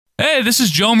Hey, this is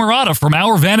Joe Murata from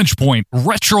Our Vantage Point,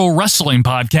 Retro Wrestling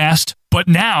Podcast. But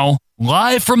now,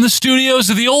 live from the studios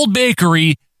of the Old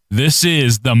Bakery, this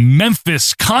is the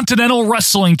Memphis Continental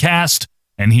Wrestling Cast.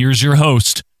 And here's your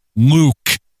host,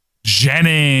 Luke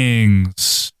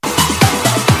Jennings.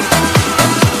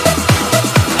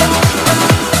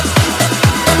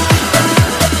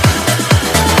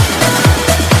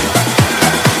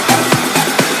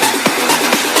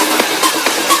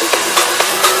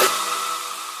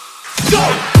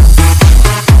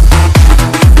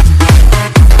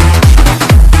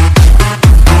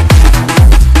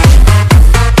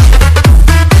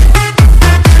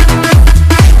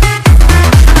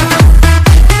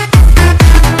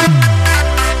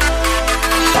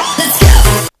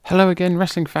 Hello again,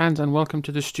 wrestling fans, and welcome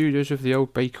to the studios of the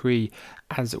Old Bakery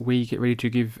as we get ready to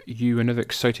give you another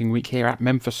exciting week here at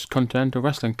Memphis Continental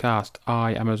Wrestling Cast.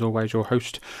 I am, as always, your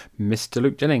host, Mr.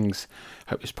 Luke Jennings.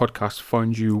 Hope this podcast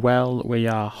finds you well. We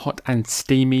are hot and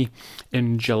steamy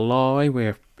in July.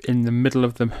 We're in the middle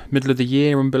of the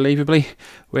year, unbelievably.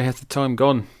 Where has the time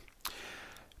gone?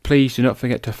 Please do not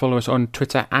forget to follow us on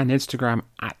Twitter and Instagram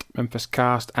at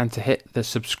MemphisCast and to hit the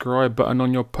subscribe button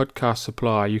on your podcast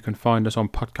supplier. You can find us on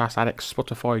Podcast Addict,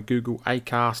 Spotify, Google,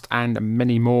 Acast and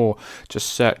many more. Just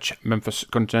search Memphis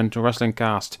Continental Wrestling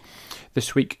Cast.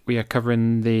 This week we are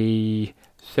covering the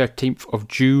 13th of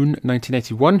June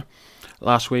 1981.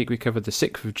 Last week we covered the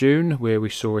 6th of June where we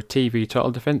saw a TV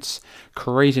title defense,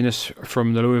 craziness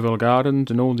from the Louisville Gardens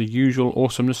and all the usual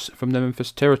awesomeness from the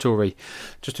Memphis territory.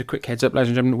 Just a quick heads up, ladies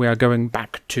and gentlemen, we are going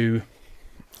back to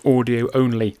audio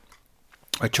only.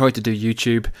 I tried to do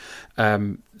YouTube.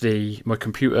 My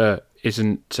computer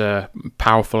isn't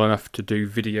powerful enough to do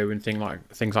video and things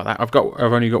like that. I've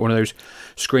only got one of those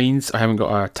screens. I haven't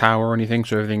got a tower or anything,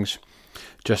 so everything's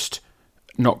just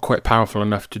not quite powerful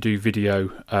enough to do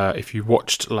video. If you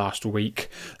watched last week,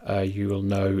 you will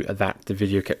know that the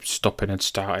video kept stopping and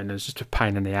starting. It's just a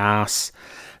pain in the ass.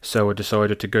 So I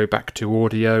decided to go back to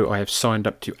audio. I have signed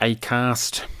up to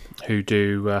Acast, who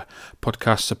do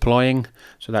podcast supplying.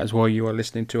 So that is why you are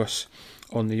listening to us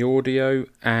on the audio.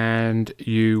 And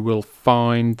you will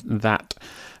find that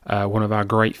one of our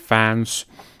great fans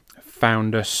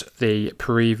found us the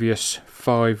previous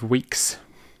 5 weeks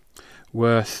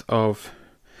worth of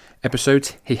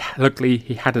episodes. Luckily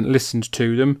he hadn't listened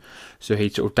to them, so he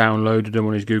sort of downloaded them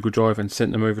on his Google Drive and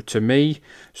sent them over to me.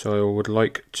 So I would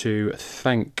like to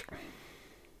thank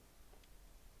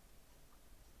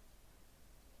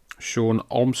Sean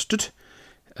Olmsted,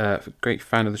 great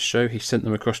fan of the show. He sent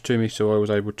them across to me, so I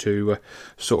was able to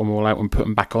sort them all out and put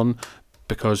them back on,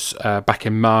 because back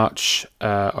in March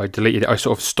I deleted it. I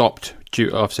sort of stopped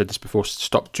I've said this before,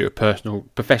 stopped due to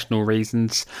professional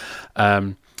reasons.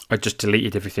 I just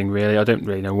deleted everything, really. I don't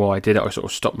really know why I did it. I sort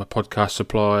of stopped my podcast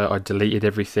supplier. I deleted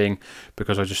everything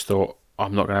because I just thought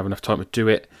I'm not going to have enough time to do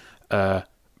it.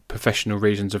 Professional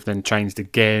reasons have then changed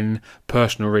again.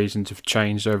 Personal reasons have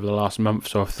changed over the last month.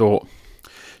 So I thought,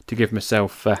 to give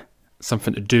myself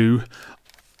something to do,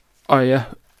 I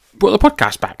brought the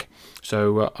podcast back.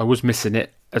 So I was missing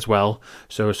it as well,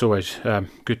 so it's always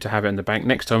good to have it in the bank.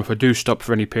 Next time, if I do stop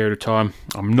for any period of time,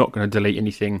 I'm not going to delete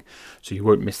anything, so you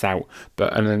won't miss out.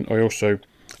 And then I also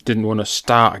didn't want to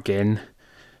start again,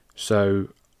 so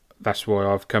that's why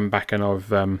I've come back and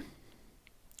I've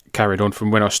carried on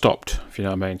from when I stopped, if you know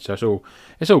what I mean. So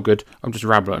it's all good. I'm just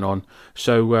rambling on.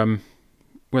 So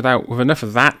with enough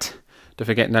of that, don't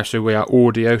forget now. So we are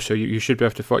audio, so you should be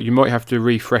able to find. You might have to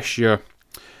refresh your.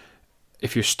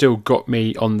 If you've still got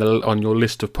me on your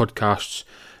list of podcasts,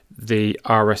 the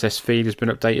RSS feed has been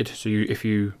updated. So if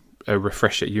you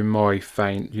refresh it, you might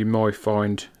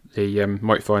find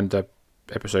the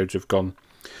episodes have gone,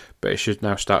 but it should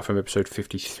now start from episode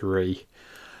 53,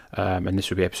 and this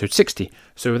will be episode 60.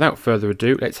 So without further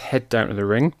ado, let's head down to the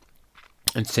ring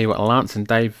and see what Lance and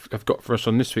Dave have got for us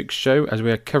on this week's show, as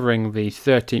we are covering the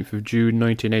 13th of June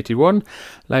 1981.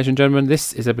 Ladies and gentlemen,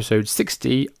 this is episode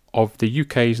 60 of the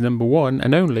UK's number one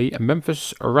and only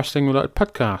Memphis wrestling related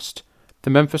podcast, the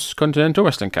Memphis Continental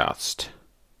Wrestling Cast.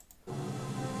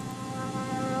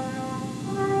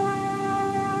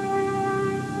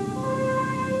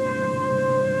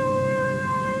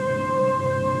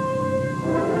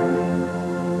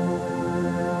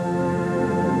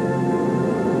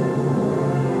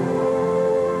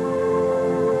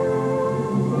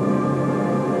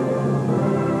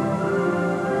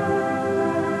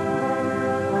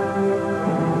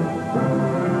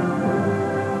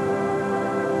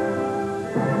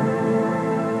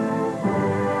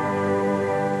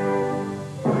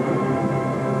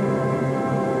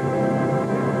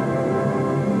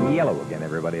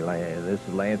 This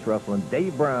is Lance Russell,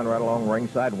 Dave Brown right along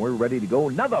ringside, and we're ready to go.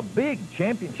 Another big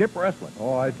championship wrestling.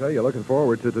 Oh, I tell you, looking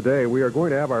forward to today. We are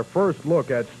going to have our first look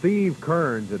at Steve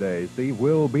Keirn today. Steve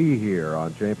will be here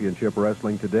on Championship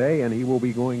Wrestling today, and he will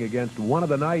be going against one of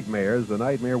the Nightmares. The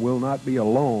Nightmare will not be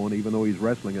alone, even though he's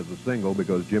wrestling as a single,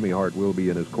 because Jimmy Hart will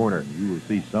be in his corner. You will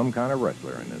see some kind of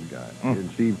wrestler in this guy. In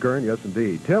Steve Keirn, yes,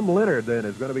 indeed. Tim Leonard, then,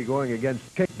 is going to be going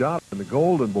against Kick Donovan, the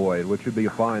Golden Boy, which should be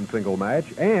a fine single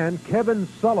match. And Kevin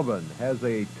Sullivan has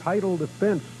a title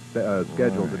defense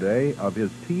scheduled today of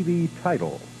his TV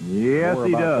title. Yes,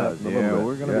 he does. Yeah,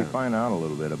 we're going to be finding out a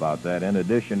little bit about that. In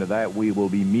addition to that, we will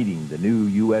be meeting the new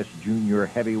U.S. Junior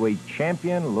Heavyweight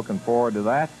Champion. Looking forward to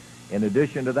that. In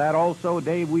addition to that, also,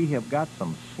 Dave, we have got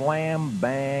some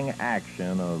slam-bang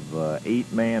action of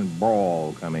eight-man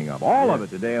brawl coming up. All of it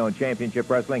today on Championship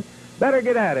Wrestling. Better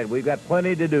get at it. We've got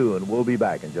plenty to do, and we'll be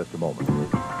back in just a moment.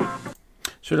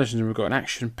 So, ladies and gentlemen, we've got an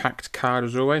action-packed card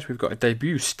as always. We've got a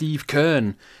debut. Steve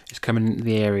Keirn is coming into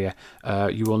the area.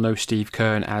 You will know Steve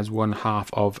Keirn as one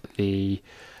half of the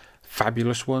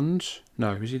Fabulous Ones.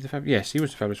 No, was he the Fabulous? Yes, he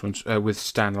was the Fabulous Ones with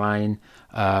Stan Lane.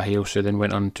 He also then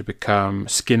went on to become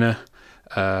Skinner.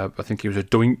 I think he was a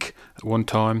Doink at one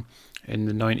time in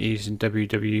the 90s in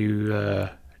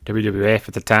WWF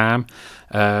at the time.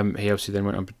 He obviously then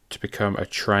went on to become a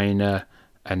trainer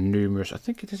and numerous. I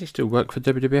think, does he still work for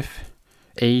WWF?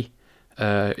 He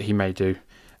may do.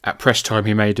 At press time,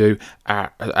 he may do.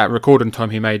 At recording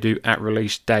time, he may do. At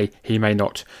release day, he may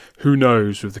not. Who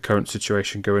knows with the current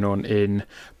situation going on in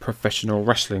professional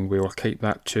wrestling? We will keep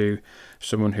that to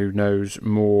someone who knows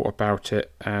more about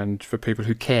it. And for people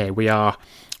who care, we are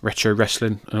Retro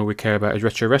Wrestling, and all we care about is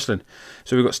Retro Wrestling.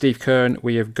 So we've got Steve Keirn.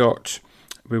 We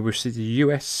will see the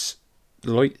US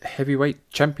Light Heavyweight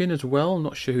Champion as well.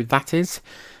 Not sure who that is.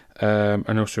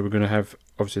 And also we're going to have,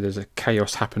 obviously there's a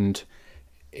chaos happened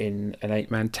in an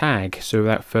 8-man tag. So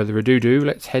without further ado,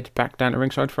 let's head back down to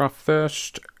ringside for our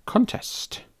first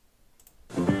contest.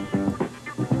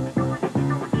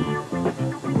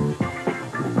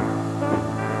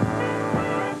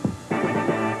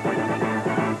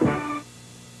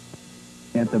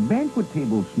 At the Banquet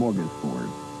Table Smorgasbord,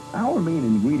 our main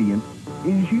ingredient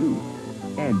is you.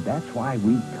 And that's why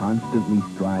we constantly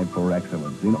strive for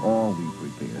excellence in all we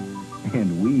prepare.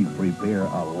 And we prepare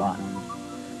a lot.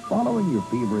 Following your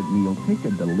favorite meal, take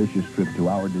a delicious trip to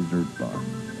our dessert bar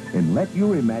and let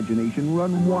your imagination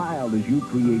run wild as you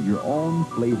create your own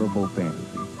flavorful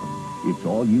fantasy. It's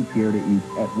all you care to eat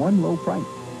at one low price.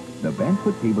 The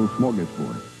Banquet Table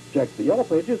Smorgasbord. Check the yellow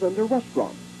pages under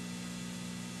restaurants.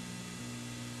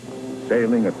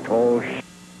 Sailing a tall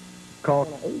called.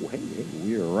 Oh, hey,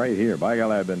 we are right here. By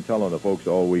golly, I've been telling the folks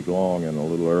all week long, and a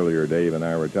little earlier, Dave and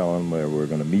I were telling them we're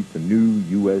going to meet the new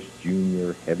U.S.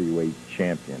 Junior Heavyweight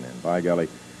Champion. And by golly,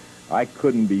 I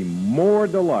couldn't be more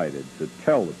delighted to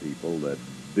tell the people that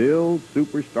Bill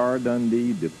Superstar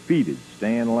Dundee defeated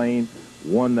Stan Lane,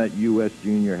 won that U.S.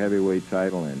 Junior Heavyweight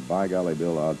title, and by golly,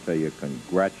 Bill, I'll tell you,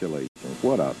 congratulations.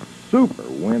 What a super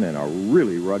win and a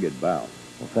really rugged bout.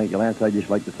 Well, thank you, Lance. I'd just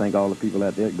like to thank all the people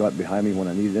out there that got behind me when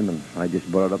I needed them, and I just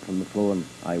brought it up from the floor, and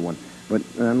I won. But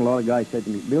then a lot of guys said to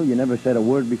me, Bill, you never said a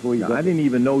word before you got... I didn't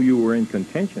even know you were in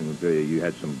contention. You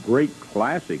had some great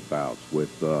classic bouts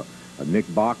with Nick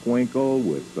Bockwinkel,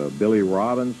 with Billy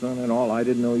Robinson and all. I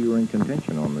didn't know you were in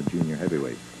contention on the junior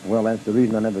heavyweight. Well, Lance, the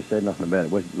reason I never said nothing about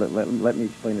it was, let me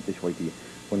explain it this way to you.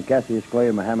 When Cassius Clay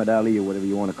or Muhammad Ali or whatever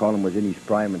you want to call him was in his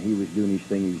prime and he was doing his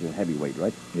thing, he was a heavyweight,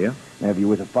 right? Yeah. Now, if you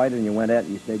was a fighter and you went out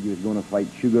and you said you was going to fight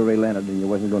Sugar Ray Leonard and you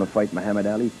wasn't going to fight Muhammad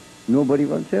Ali, nobody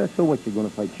would say, so what, you're going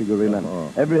to fight Sugar Ray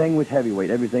Leonard? Everything was heavyweight.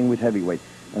 Everything was heavyweight.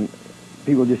 And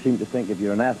people just seem to think if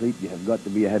you're an athlete, you have got to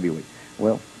be a heavyweight.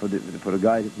 Well, for the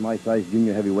guys that's my size,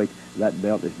 junior heavyweight, that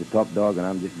belt is the top dog, and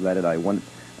I'm just glad that I won it.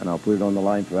 And I'll put it on the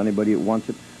line for anybody that wants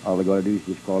it. All they got to do is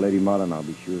just call Eddie Martin, and I'll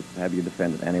be sure to have you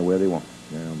defend it anywhere they want.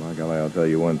 Yeah, by golly, I'll tell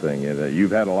you one thing.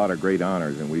 You've had a lot of great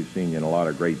honors, and we've seen you in a lot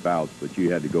of great bouts, but you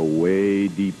had to go way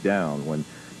deep down when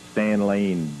Stan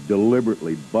Lane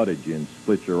deliberately butted you and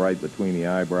split you right between the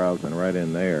eyebrows and right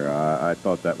in there. I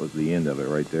thought that was the end of it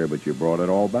right there, but you brought it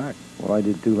all back. Well, I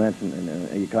did too, Lance, and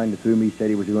he kind of threw me, said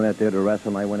he was going out there to wrestle,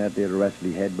 and I went out there to wrestle.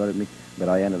 He headbutted me, but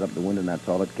I ended up the winner, and that's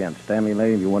all that counts. Stanley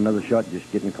Lane, if you want another shot,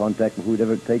 just get in contact with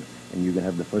whoever it takes, and you can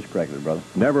have the first crack at it, brother.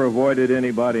 Never avoided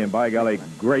anybody, and by golly,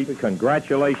 great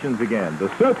congratulations again. The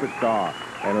superstar.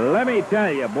 And let me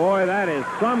tell you, boy, that is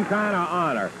some kind of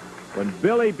honor. When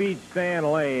Billy beat Stan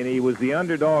Lane, he was the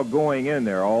underdog going in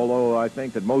there, although I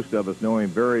think that most of us know him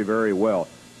very, very well.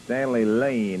 Stanley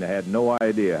Lane had no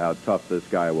idea how tough this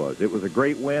guy was. It was a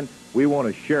great win. We want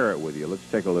to share it with you. Let's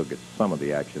take a look at some of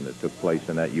the action that took place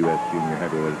in that U.S. Junior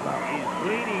Heavyweight bout. He's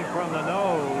bleeding from the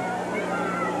nose,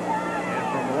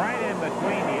 and from right in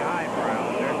between the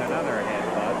eyebrows, there's another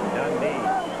headbutt.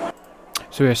 Dundee.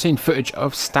 So we're seeing footage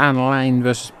of Stan Lane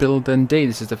versus Bill Dundee.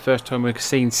 This is the first time we've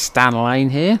seen Stan Lane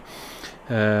here.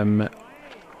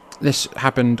 This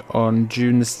happened on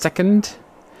June the 2nd.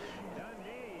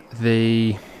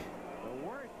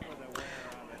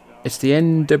 It's the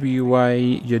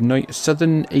NWA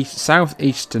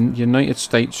Southeastern United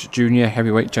States Junior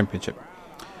Heavyweight Championship.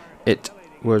 It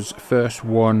was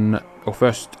happened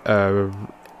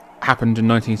in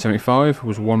 1975.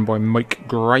 Was won by Mike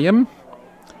Graham.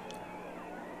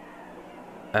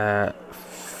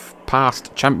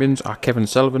 Past champions are Kevin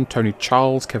Sullivan, Tony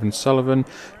Charles, Kevin Sullivan,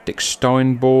 Dick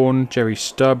Steinborn, Jerry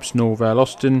Stubbs, Norvell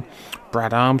Austin,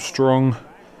 Brad Armstrong.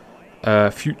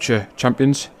 Future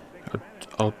champions.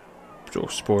 I'll sort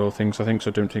of spoil things, I think,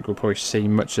 so I don't think we'll probably see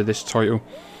much of this title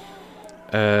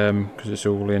because it's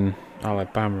all in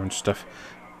Alabama and stuff.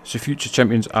 So future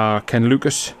champions are Ken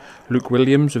Lucas, Luke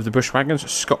Williams of the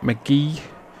Bushwhackers, Scott McGee,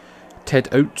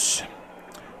 Ted Oates,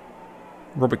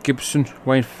 Robert Gibson,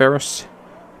 Wayne Ferris,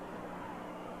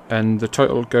 and the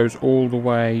title goes all the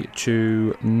way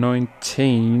to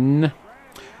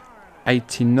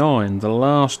 1989. The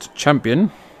last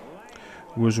champion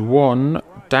was one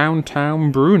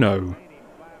Downtown Bruno,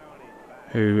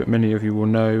 who many of you will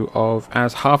know of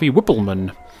as Harvey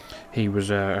Whippleman. He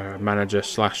was a manager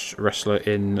 / wrestler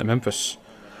in Memphis.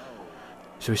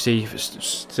 So we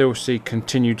still see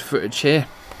continued footage here.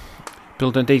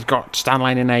 Bill Dundee's got Stan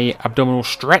Lane in a abdominal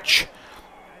stretch.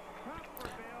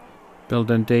 Bill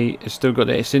Dundee has still got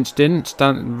it cinched in.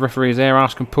 Referee is there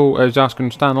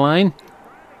asking Stan Lane.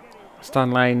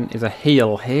 Stan Lane is a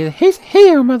heel here. He's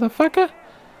here, motherfucker.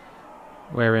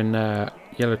 Wearing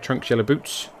yellow trunks, yellow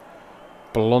boots,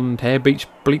 blonde hair, bleach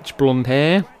blonde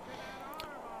hair.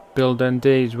 Bill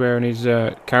Dundee's wearing his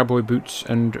cowboy boots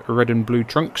and red and blue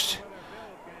trunks.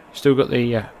 Still got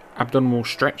the abdominal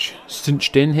stretch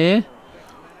cinched in here.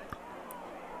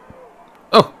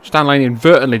 Oh, Stan Lane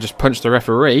inadvertently just punched the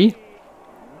referee.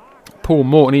 Paul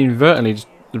Morton is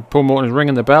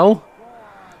ringing the bell.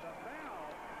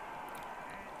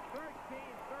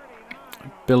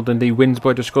 Bill Dundee wins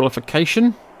by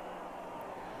disqualification.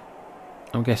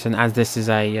 I'm guessing as this is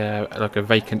a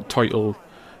vacant title,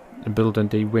 Bill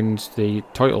Dundee wins the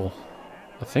title.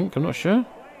 I think, I'm not sure.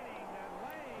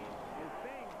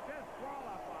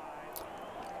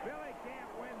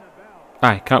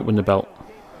 Can't win the belt.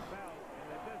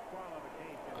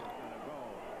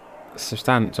 So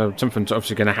something's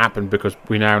obviously going to happen because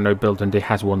we now know Bill Dundee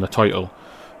has won the title.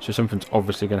 So something's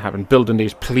obviously going to happen. Bill Dundee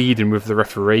is pleading with the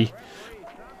referee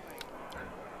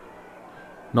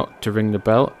not to ring the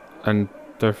bell, and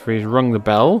the referee's rung the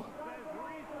bell.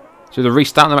 So the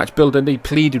restart of the match, Bill Dundee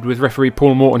pleaded with referee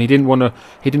Paul Morton. He didn't want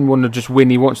to just win.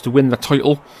 He wants to win the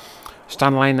title.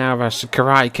 Stan Lane now has a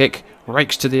karate kick,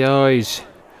 rakes to the eyes.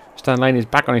 Stan Lane is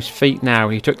back on his feet now.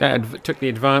 He took the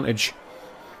advantage.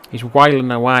 He's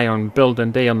whiling away on Bill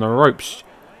Dundee on the ropes.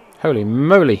 Holy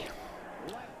moly.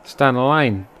 Stan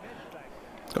Lane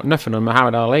got nothing on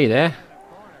Muhammad Ali there.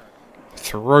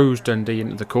 Throws Dundee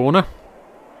into the corner.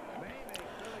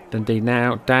 Dundee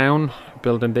now down.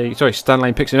 Stan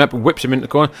Lane picks him up and whips him into the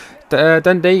corner.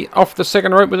 Dundee off the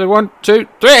second rope with a 1, 2,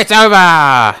 3. It's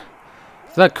over!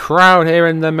 The crowd here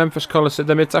in the Memphis Coliseum,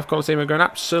 the Mid-South Coliseum, are going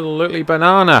absolutely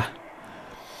banana.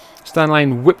 Stan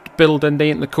Lane whipped Bill Dundee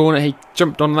into the corner. He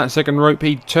jumped on that second rope.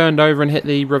 He turned over and hit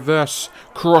the reverse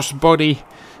crossbody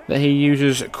that he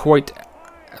uses quite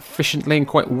efficiently and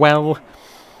quite well.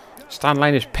 Stan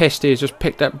Lane is pissed. He's just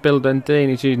picked up Bill Dundee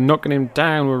and he's knocking him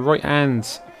down with right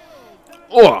hands.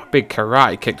 Oh, big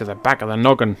karate kick to the back of the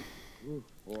noggin.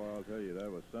 Well, I'll tell you,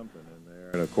 that was something in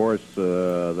there. And, of course,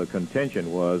 the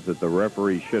contention was that the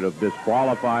referee should have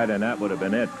disqualified, and that would have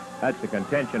been it. That's the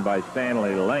contention by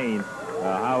Stanley Lane.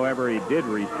 However, he did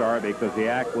restart because the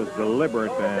act was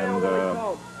deliberate. And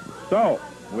so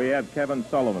we have Kevin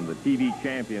Sullivan, the TV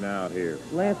champion, out here.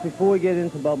 Lance, before we get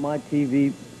into about my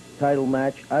TV title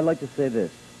match, I'd like to say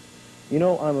this. You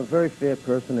know, I'm a very fair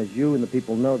person, as you and the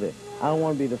people know this. I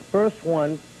want to be the first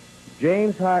one,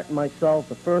 James Hart and myself,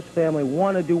 the first family,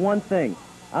 want to do one thing.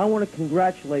 I want to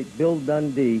congratulate Bill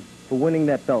Dundee for winning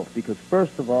that belt because,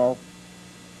 first of all,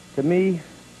 to me,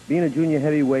 being a junior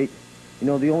heavyweight, you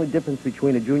know, the only difference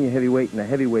between a junior heavyweight and a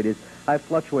heavyweight is I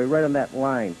fluctuate right on that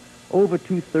line. Over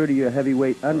 230 you're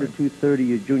heavyweight, under 230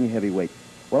 you're junior heavyweight.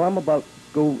 Well, I'm about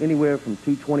go anywhere from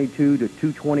 222 to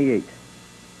 228.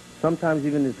 sometimes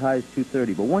even as high as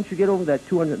 230. But once you get over that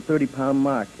 230-pound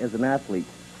mark as an athlete,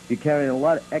 you're carrying a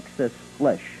lot of excess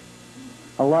flesh,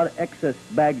 a lot of excess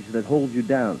baggage that holds you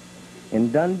down.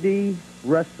 And Dundee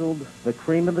wrestled the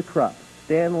cream of the crop,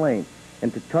 Stan Lane.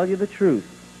 And to tell you the truth,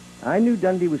 I knew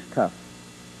Dundee was tough,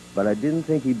 but I didn't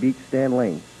think he beat Stan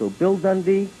Lane. So, Bill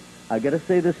Dundee, I got to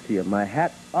say this to you. My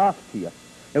hat off to you.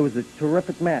 It was a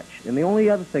terrific match. And the only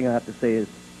other thing I have to say is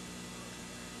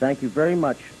thank you very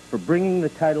much for bringing the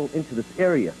title into this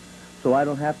area so I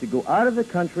don't have to go out of the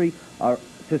country or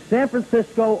to San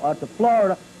Francisco or to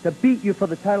Florida to beat you for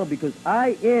the title, because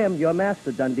I am your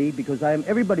master, Dundee, because I am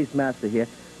everybody's master here.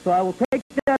 So I will take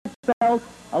that belt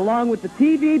along with the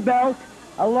TV belt,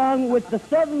 along with the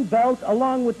Southern belt,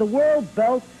 along with the world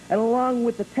belt, and along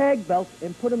with the tag belt,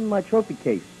 and put them in my trophy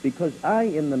case, because I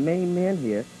am the main man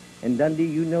here. And Dundee,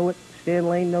 you know it. Stan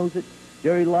Lane knows it.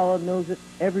 Jerry Lawler knows it.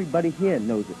 Everybody here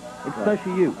knows it,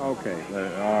 especially you. Okay,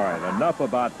 all right, enough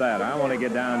about that. I want to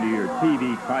get down to your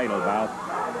TV title bout.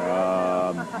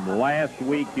 Last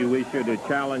week you issued a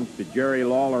challenge to Jerry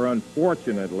Lawler.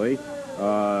 Unfortunately,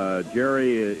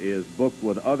 Jerry is booked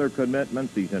with other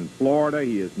commitments. He's in Florida.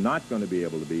 He is not going to be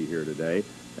able to be here today.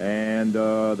 And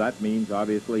that means,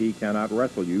 obviously, he cannot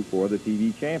wrestle you for the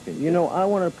TV championship. You know, I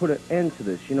want to put an end to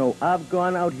this. You know, I've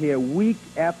gone out here week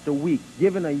after week,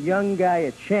 giving a young guy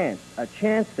a chance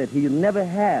that he'll never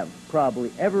have,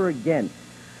 probably, ever again.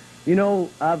 You know,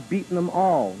 I've beaten them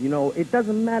all. You know, it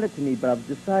doesn't matter to me, but I've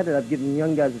decided I've given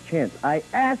young guys a chance. I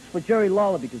asked for Jerry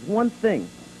Lawler because one thing,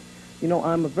 you know,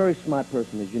 I'm a very smart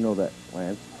person, as you know that,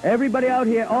 Lance. Everybody out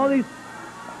here,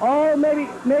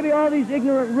 maybe all these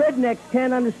ignorant rednecks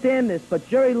can't understand this, but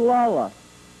Jerry Lawler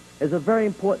is a very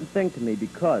important thing to me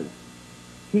because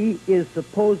he is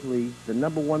supposedly the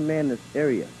 #1 man in this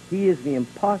area. He is the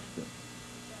imposter.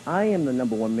 I am the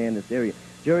 #1 man in this area.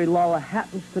 Jerry Lawler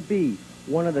happens to be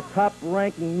one of the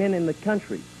top-ranking men in the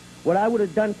country. What I would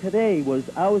have done today was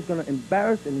I was going to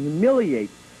embarrass and humiliate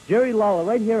Jerry Lawler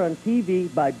right here on TV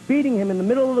by beating him in the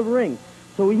middle of the ring,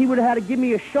 so he would have had to give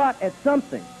me a shot at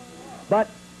something. But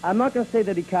I'm not going to say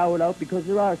that he cowered out, because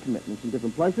there are commitments in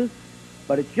different places.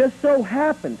 But it just so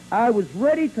happened I was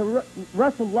ready to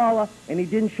wrestle Lawler, and he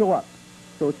didn't show up.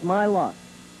 So it's my loss.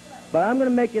 But I'm going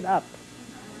to make it up,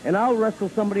 and I'll wrestle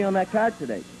somebody on that card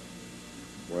today.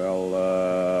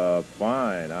 Well,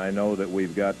 fine. I know that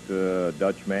we've got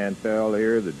Dutch Mantell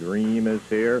here. The Dream is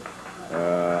here.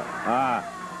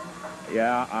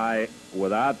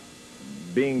 Without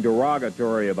being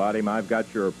derogatory about him, I've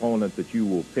got your opponent that you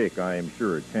will pick, I am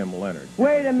sure, Tim Leonard.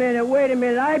 Wait a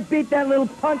minute. I beat that little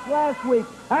punk last week.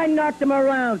 I knocked him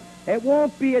around. It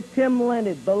won't be a Tim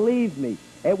Leonard, believe me.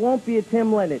 It won't be a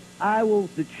Tim Leonard. I will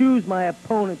choose my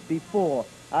opponent before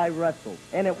I wrestle.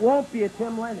 And it won't be a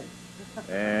Tim Leonard.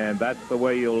 And that's the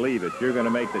way you'll leave it. You're going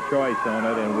to make the choice on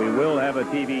it, and we will have a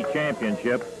TV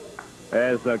championship,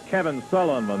 as Kevin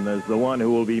Sullivan is the one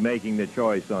who will be making the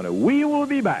choice on it. We will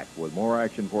be back with more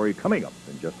action for you coming up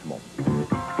in just a moment.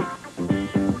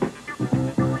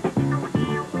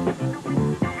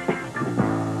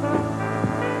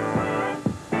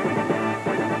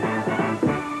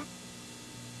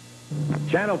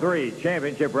 Channel 3,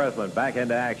 Championship Wrestling, back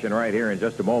into action right here in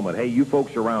just a moment. Hey, you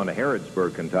folks around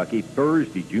Harrodsburg, Kentucky,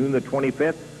 Thursday, June the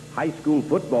 25th, high school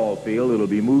football field. It'll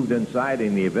be moved inside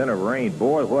in the event of rain.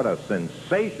 Boy, what a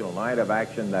sensational night of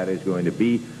action that is going to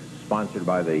be, sponsored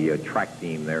by the track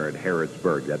team there at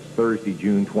Harrodsburg. That's Thursday,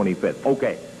 June 25th.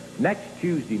 Okay, next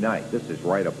Tuesday night, this is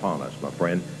right upon us, my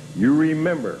friend. You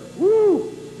remember,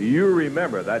 do you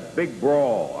remember that big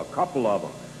brawl, a couple of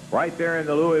them, right there in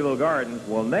the Louisville Gardens?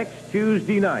 Well, next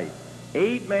Tuesday night,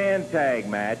 8-man tag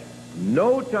match,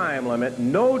 no time limit,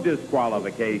 no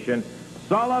disqualification.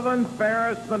 Sullivan,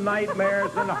 Ferris, the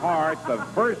Nightmares, and Hart, the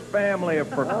first family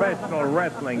of professional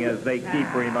wrestling, as they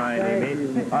keep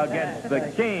reminding me, against the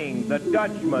King, the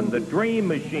Dutchman, the Dream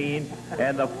Machine,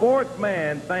 and the fourth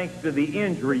man, thanks to the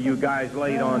injury you guys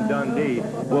laid on Dundee,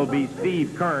 will be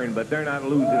Steve Kern, but they're not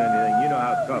losing anything. You know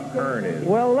how tough Kern is.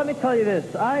 Well, let me tell you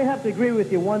this. I have to agree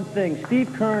with you one thing.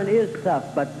 Steve Kern is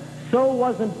tough, but so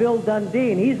wasn't Bill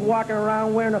Dundee, and he's walking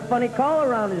around wearing a funny collar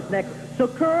around his neck. So,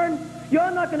 Kern,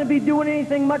 you're not going to be doing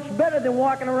anything much better than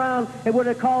walking around with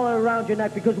a collar around your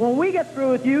neck, because when we get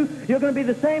through with you, you're going to be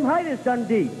the same height as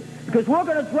Dundee, because we're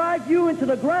going to drive you into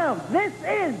the ground. This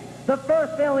is the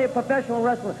first family of professional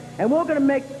wrestling, and we're going to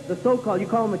make the so-called, you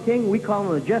call him the King, we call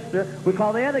him the Jester, we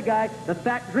call the other guy the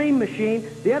Fat Dream Machine,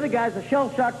 the other guy's a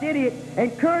shell-shocked idiot,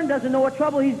 and Kern doesn't know what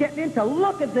trouble he's getting into.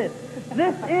 Look at this.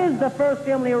 This is the first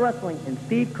family of wrestling. And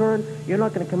Steve Kern, you're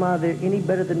not going to come out of there any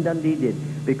better than Dundee did.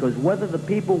 Because whether the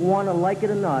people want to like it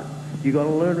or not, You're going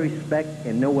to learn respect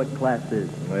and know what class is.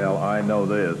 Well, I know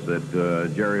this,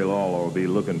 that Jerry Lawler will be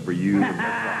looking for you to make the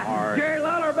hard... Jerry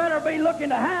Lawler better be looking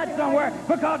to hide somewhere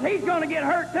because he's going to get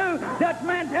hurt, too. Dutch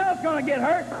Mantell's going to get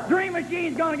hurt. Dream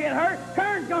Machine's going to get hurt.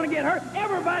 Kern's going to get hurt.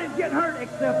 Everybody's getting hurt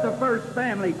except the First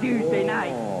Family Tuesday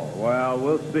night. Oh, well,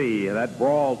 we'll see. That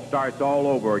brawl starts all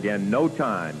over again. No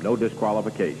time, no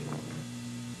disqualification.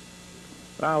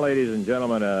 Now, ladies and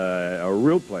gentlemen, a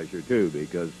real pleasure, too,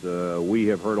 because we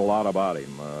have heard a lot about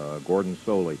him. Gordon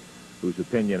Solie, whose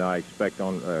opinion I respect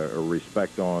on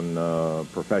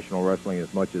professional wrestling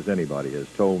as much as anybody, has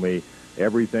told me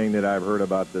everything that I've heard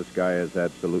about this guy is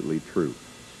absolutely true.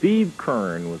 Steve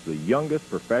Keirn was the youngest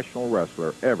professional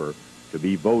wrestler ever to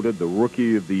be voted the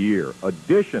Rookie of the Year.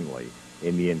 Additionally,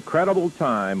 in the incredible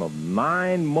time of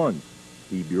 9 months,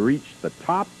 he reached the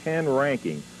top 10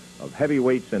 ranking of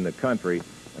heavyweights in the country,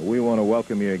 and we want to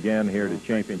welcome you again here to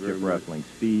Championship Wrestling.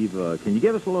 Steve, can you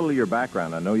give us a little of your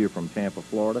background? I know you're from Tampa,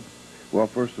 Florida. Well,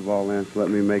 first of all, Lance,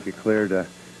 let me make it clear to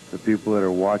the people that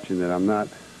are watching that I'm not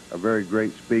a very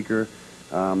great speaker.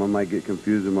 I might get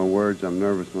confused in my words. I'm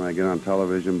nervous when I get on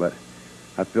television, but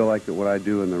I feel like that what I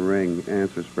do in the ring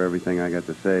answers for everything I got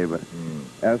to say. But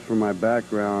as for my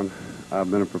background, I've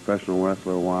been a professional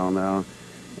wrestler a while now.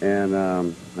 And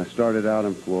I started out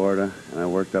in Florida, and I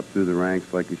worked up through the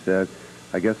ranks, like you said.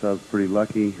 I guess I was pretty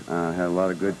lucky. I had a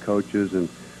lot of good coaches and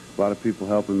a lot of people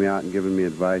helping me out and giving me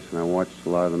advice, and I watched a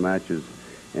lot of the matches.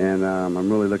 And I'm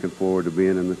really looking forward to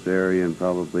being in this area and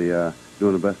probably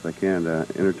doing the best I can to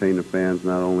entertain the fans,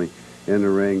 not only in the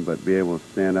ring, but be able to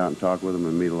stand out and talk with them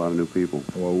and meet a lot of new people.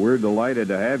 Well, we're delighted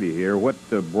to have you here. What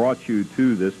brought you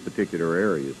to this particular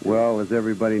area, Steve? Well, as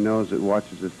everybody knows that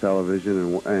watches this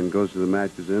television and goes to the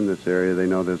matches in this area, they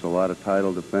know there's a lot of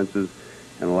title defenses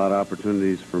and a lot of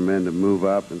opportunities for men to move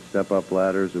up and step up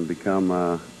ladders and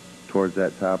become towards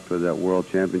that top, to that world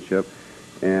championship.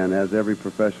 And as every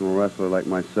professional wrestler like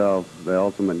myself, the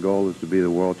ultimate goal is to be the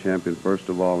world champion, first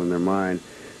of all, in their mind.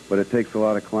 But it takes a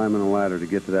lot of climbing a ladder to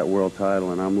get to that world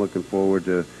title, and I'm looking forward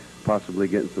to possibly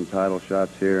getting some title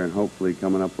shots here and hopefully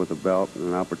coming up with a belt and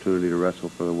an opportunity to wrestle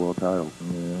for the world title.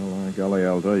 Well, golly,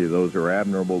 I'll tell you, those are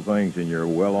admirable things, and you're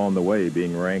well on the way,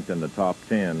 being ranked in the top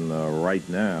 10 right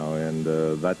now, and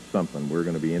that's something. We're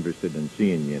going to be interested in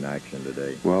seeing you in action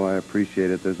today. Well, I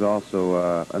appreciate it. There's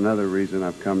also another reason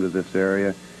I've come to this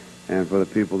area, and for the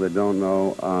people that don't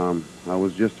know, I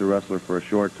was just a wrestler for a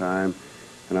short time,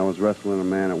 and I was wrestling a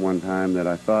man at one time that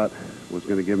I thought was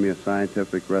going to give me a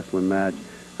scientific wrestling match.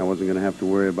 I wasn't going to have to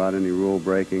worry about any rule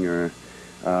breaking or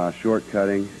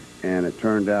shortcutting, and it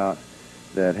turned out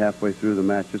that halfway through the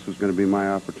match, this was going to be my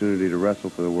opportunity to wrestle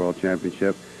for the World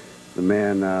Championship. The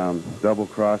man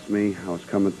double-crossed me. I was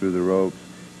coming through the ropes.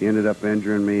 He ended up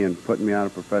injuring me and putting me out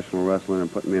of professional wrestling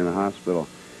and putting me in the hospital.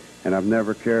 And I've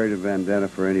never carried a vendetta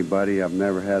for anybody. I've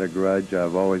never had a grudge.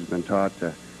 I've always been taught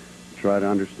to try to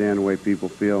understand the way people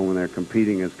feel when they're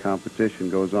competing as competition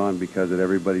goes on, because that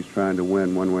everybody's trying to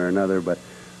win one way or another. But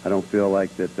I don't feel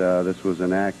like that this was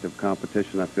an act of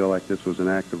competition. I feel like this was an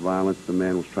act of violence. The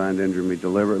man was trying to injure me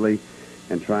deliberately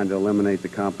and trying to eliminate the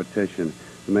competition.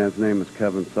 The man's name is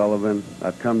Kevin Sullivan.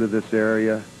 I've come to this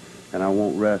area, and I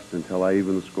won't rest until I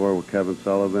even the score with Kevin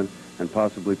Sullivan and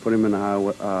possibly put him in the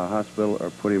hospital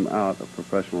or put him out of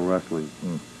professional wrestling.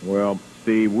 Well,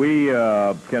 Steve, we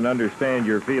can understand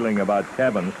your feeling about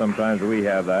Kevin. Sometimes we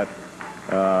have that.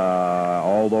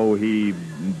 Although he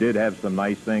did have some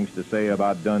nice things to say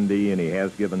about Dundee, and he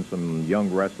has given some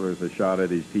young wrestlers a shot at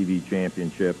his TV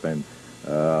championship, and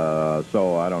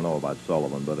so I don't know about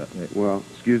Sullivan. But well,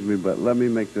 excuse me, but let me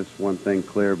make this one thing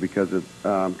clear, because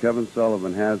Kevin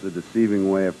Sullivan has a deceiving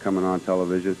way of coming on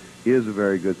television. He is a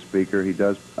very good speaker. He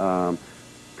does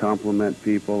compliment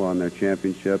people on their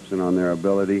championships and on their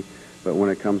ability. But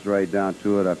when it comes right down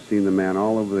to it, I've seen the man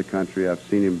all over the country. I've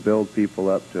seen him build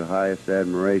people up to highest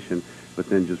admiration, but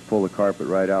then just pull the carpet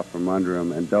right out from under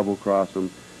him and double-cross them,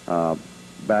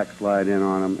 backslide in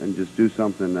on them, and just do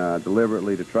something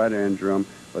deliberately to try to injure them,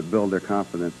 but build their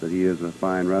confidence that he is a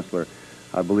fine wrestler.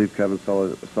 I believe Kevin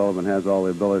Sullivan has all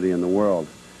the ability in the world.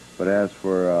 But as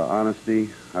for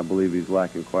honesty, I believe he's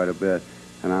lacking quite a bit.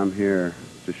 And I'm here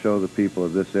to show the people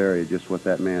of this area just what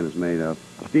that man is made of.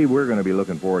 Steve, we're going to be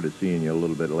looking forward to seeing you a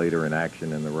little bit later in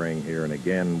action in the ring here. And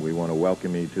again, we want to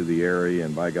welcome you to the area.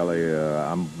 And by golly,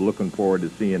 I'm looking forward to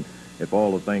seeing if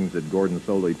all the things that Gordon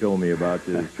Solie told me about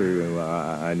you is true.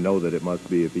 I know that it must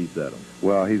be if he said them.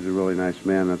 Well, he's a really nice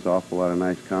man. That's an awful lot of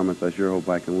nice comments. I sure hope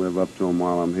I can live up to them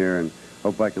while I'm here, and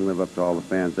hope I can live up to all the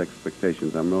fans'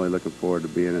 expectations. I'm really looking forward to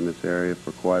being in this area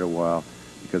for quite a while,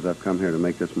 because I've come here to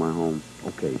make this my home.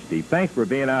 Okay, Steve, thanks for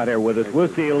being out here with us. We'll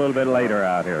see you a little bit later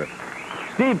out here.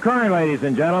 Steve Kern, ladies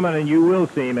and gentlemen, and you will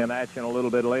see him in action a little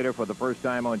bit later for the first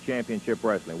time on Championship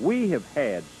Wrestling. We have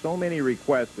had so many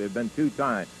requests. They've been too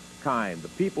kind. The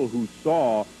people who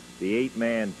saw the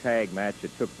 8-man tag match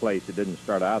that took place, it didn't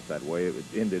start out that way. It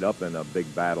ended up in a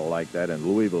big battle like that in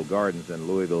Louisville Gardens in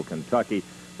Louisville, Kentucky.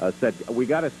 Said, we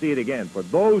got to see it again. For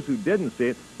those who didn't see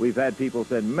it, we've had people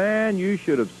said, man, you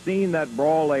should have seen that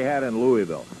brawl they had in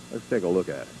Louisville. Let's take a look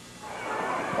at it.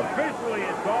 Officially,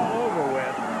 it's all over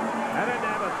with. That didn't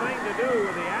have a thing to do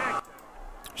with the act.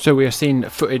 So we are seeing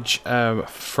footage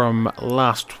from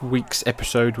last week's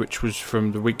episode, which was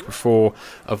from the week before,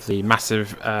 of the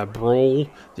massive brawl,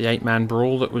 the 8-man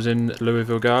brawl that was in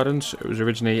Louisville Gardens. It was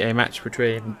originally a match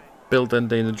between Bill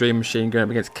Dundee and the Dream Machine going up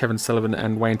against Kevin Sullivan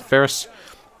and Wayne Ferris.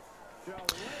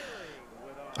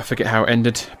 I forget how it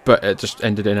ended, but it just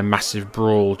ended in a massive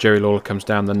brawl. Jerry Lawler comes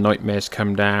down, the Nightmares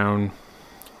come down,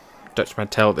 Dutch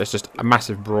Mantel. There's just a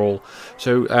massive brawl.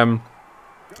 So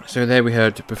there we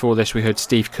heard, before this we heard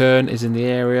Steve Kern is in the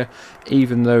area.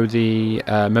 Even though the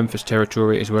Memphis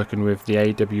territory is working with the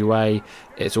AWA,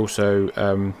 it's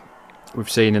also, we've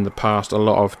seen in the past, a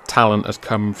lot of talent has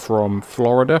come from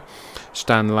Florida.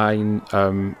 Stan Lane,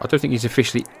 I don't think he's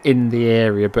officially in the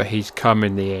area, but he's come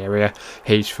in the area.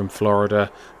 He's from Florida.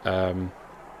 Who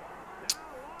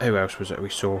else was it we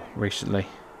saw recently?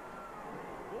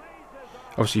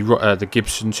 Obviously, the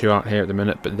Gibsons, who aren't here at the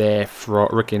minute, but they're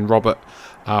Ricky and Robert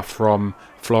are from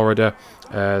Florida.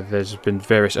 There's been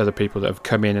various other people that have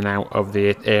come in and out of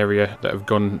the area that have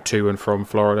gone to and from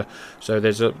Florida. So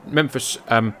there's a Memphis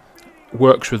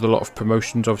works with a lot of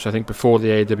promotions. Obviously, I think before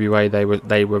the AWA,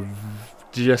 they were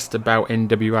just about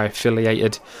NWA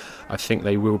affiliated. I think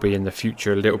they will be in the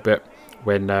future a little bit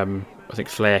when I think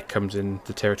Flair comes in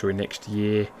the territory next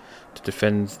year to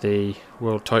defend the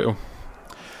world title.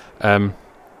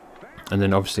 And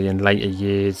then obviously in later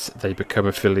years they become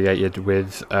affiliated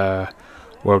with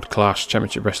World Class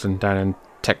Championship Wrestling down in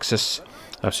Texas.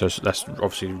 So that's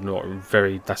obviously not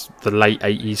very, that's the late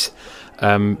 80s.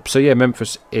 So yeah,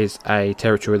 Memphis is a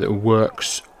territory that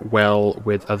works well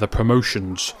with other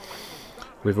promotions.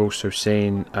 We've also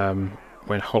seen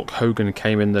when Hulk Hogan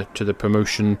came in to the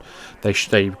promotion, they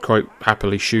quite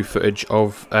happily shoe footage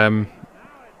of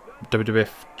WWF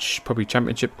probably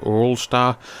Championship or All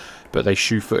Star, but they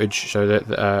shoe footage, so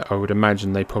that I would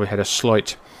imagine they probably had a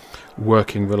slight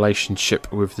working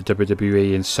relationship with the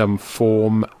WWE in some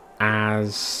form,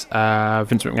 as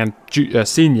Vince McMahon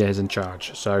Senior is in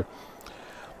charge. So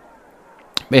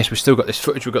yes, we've still got this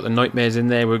footage. We've got the Nightmares in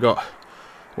there. We've got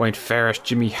Wayne Ferris,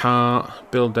 Jimmy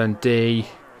Hart, Bill Dundee,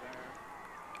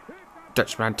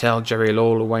 Dutch Mantel, Jerry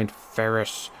Lawler, Wayne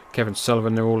Ferris, Kevin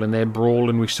Sullivan. They're all in there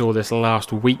brawling. We saw this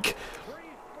last week.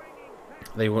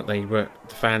 The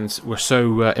fans were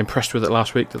so impressed with it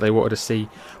last week that they wanted to see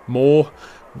more.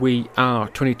 We are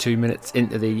 22 minutes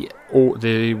into the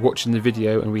watching the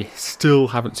video, and we still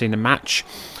haven't seen a match.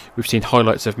 We've seen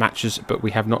highlights of matches, but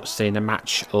we have not seen a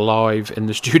match live in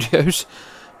the studios.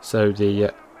 So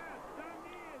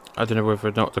I don't know whether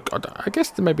or not I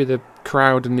guess maybe the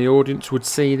crowd and the audience would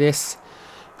see this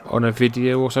on a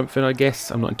video or something. I guess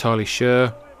I'm not entirely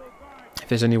sure. If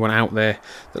there's anyone out there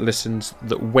that listens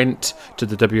that went to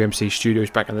the WMC studios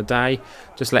back in the day,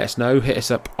 just let us know. Hit us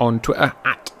up on Twitter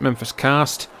at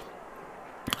MemphisCast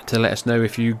to let us know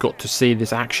if you got to see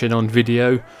this action on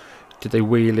video. Did they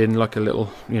wheel in like a little,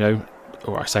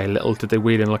 or I say little, did they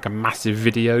wheel in like a massive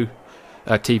video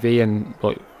TV and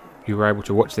like you were able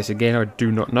to watch this again? I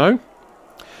do not know.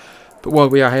 But while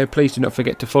we are here, please do not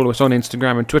forget to follow us on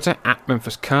Instagram and Twitter at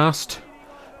MemphisCast.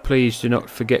 Please do not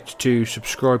forget to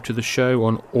subscribe to the show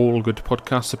on all good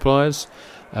podcast suppliers.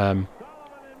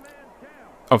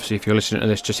 Obviously, if you're listening to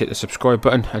this, just hit the subscribe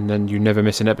button and then you never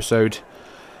miss an episode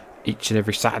each and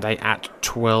every Saturday at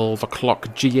 12 o'clock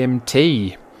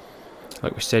GMT.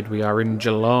 Like we said, we are in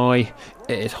July.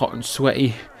 It is hot and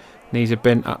sweaty. Knees are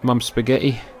bent up mum's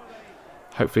spaghetti.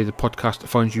 Hopefully the podcast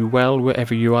finds you well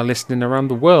wherever you are listening around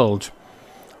the world.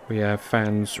 We have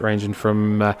fans ranging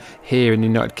from here in the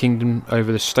United Kingdom,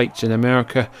 over the States in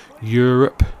America,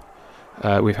 Europe.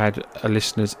 We've had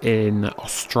listeners in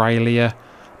Australia,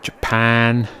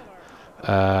 Japan.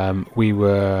 We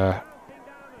were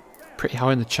pretty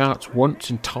high in the charts once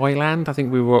in Thailand. I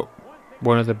think we were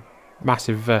one of the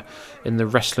massive in the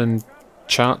wrestling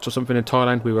charts or something in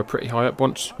Thailand. We were pretty high up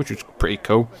once, which was pretty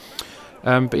cool.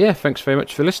 But yeah, thanks very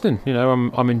much for listening.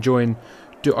 I'm enjoying.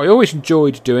 I always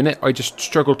enjoyed doing it. I just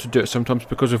struggled to do it sometimes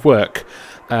because of work.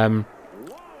 And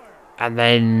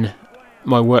then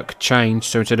my work changed,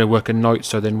 so instead of working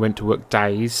nights, I then went to work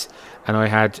days. And I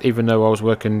had, even though I was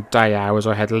working day hours,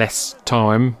 I had less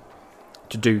time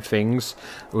to do things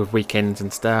with weekends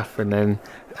and stuff, and then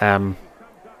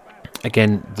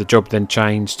again the job then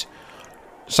changed.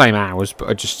 Same hours, but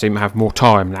I just seem to have more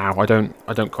time now. I don't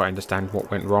quite understand what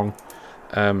went wrong,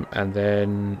 and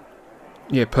then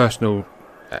personal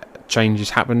changes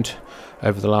happened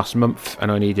over the last month,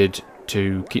 and I needed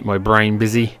to keep my brain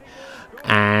busy,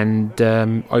 and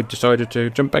I decided to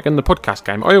jump back in the podcast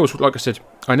game. I always, like I said,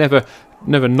 I never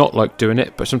not liked doing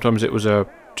it, but sometimes it was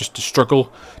just a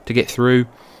struggle to get through,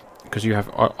 because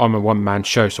I'm a one-man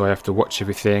show, so I have to watch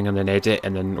everything and then edit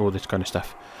and then all this kind of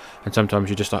stuff. And sometimes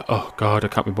you're just like, oh God, I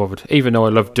can't be bothered. Even though I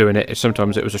love doing it,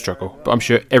 sometimes it was a struggle. But I'm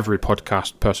sure every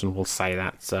podcast person will say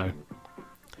that. So,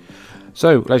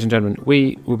 ladies and gentlemen,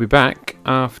 we will be back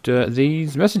after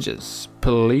these messages.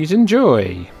 Please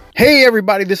enjoy. Hey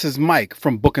everybody, this is Mike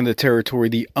from Booking the Territory,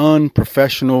 the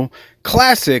unprofessional,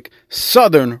 classic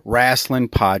Southern wrestling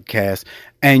podcast.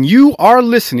 And you are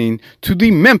listening to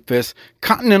the Memphis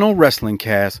Continental Wrestling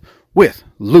Cast with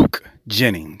Luke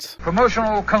Jennings.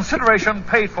 Promotional consideration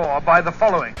paid for by the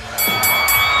following.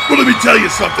 Well, let me tell you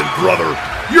something, brother.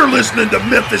 You're listening to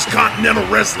Memphis Continental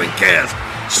Wrestling Cast.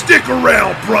 Stick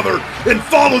around, brother, and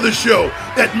follow the show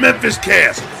at Memphis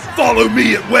Cast. Follow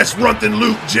me at West Runton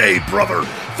Luke J, brother.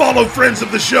 Follow friends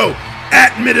of the show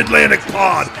at Mid-Atlantic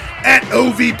Pod, at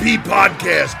OVP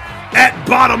Podcast, at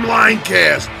Bottom Line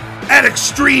Cast, at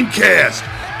Extreme Cast,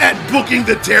 at Booking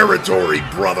the Territory,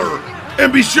 brother.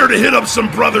 And be sure to hit up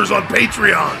some brothers on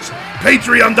Patreons.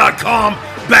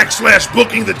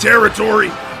 Patreon.com/Booking the Territory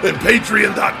and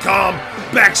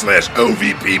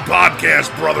Patreon.com/OVP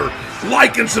Podcast, brother.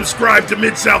 Like and subscribe to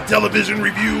Mid-South Television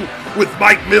Review with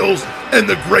Mike Mills and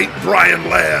the great Brian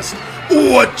Lass.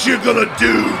 What you gonna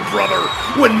do, brother,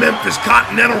 when Memphis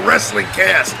Continental Wrestling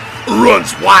Cast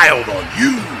runs wild on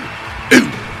you? Ooh.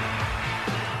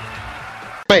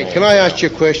 Mate, can I ask you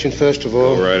a question first of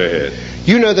all? Go right ahead.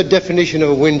 You know the definition of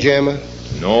a windjammer?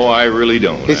 No, I really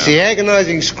don't. It's the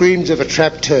agonizing screams of a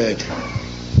trapped turd.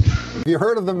 Have you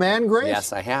heard of the man grate?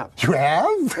 Yes, I have. You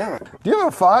have? Yeah. Do you have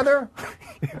a father?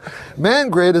 Man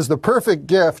grate is the perfect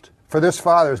gift for this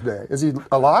Father's Day. Is he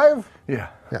alive? Yeah.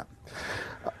 Yeah.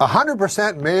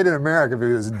 100% made in America. If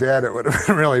he was dead, it would have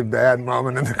been a really bad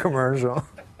moment in the commercial.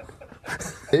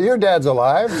 Your dad's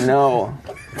alive? No.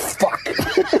 Fuck.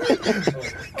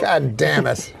 God damn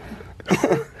it.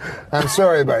 I'm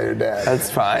sorry about your dad.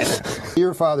 That's fine.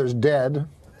 Your father's dead.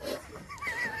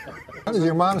 Is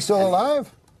your mom still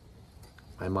alive?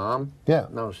 My mom? Yeah.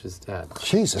 No, she's dead.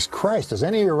 Jesus Christ, is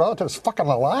any of your relatives fucking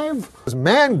alive? It's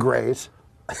man grate.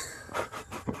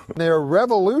 They're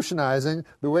revolutionizing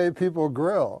the way people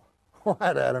grill.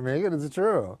 What, Adam Egan? It's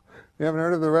true. You haven't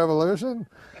heard of the revolution?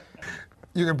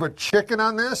 You can put chicken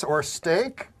on this or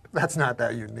steak. That's not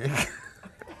that unique.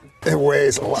 It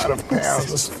weighs a lot of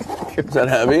pounds. Is that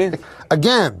heavy?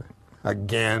 Again.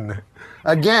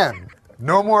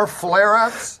 No more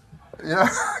flare-ups. You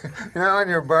know, in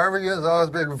your barbecue, there's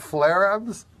always been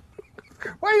flare-ups.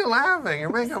 Why are you laughing? You're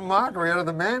making a mockery out of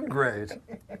the man grate.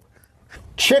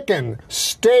 Chicken,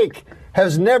 steak,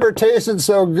 has never tasted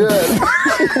so good.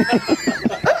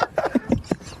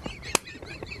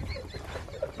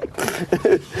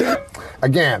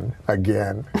 Again.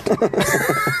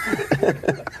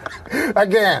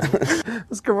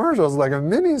 This commercial is like a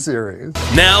mini-series.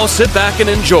 Now sit back and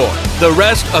enjoy the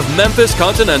rest of Memphis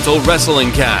Continental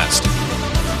Wrestling Cast.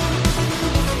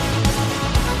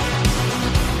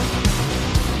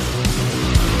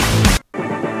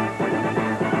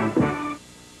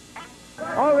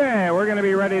 Okay, we're going to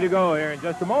be ready to go here in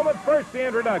just a moment. First, the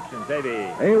introductions,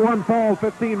 baby. A1 Fall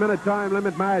 15-minute time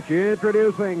limit match.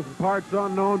 Introducing parts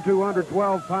unknown,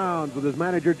 212 pounds, with his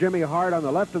manager Jimmy Hart on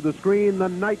the left of the screen, the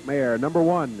Nightmare, number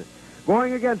 1.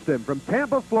 Going against him from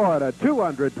Tampa, Florida,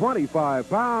 225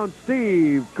 pounds,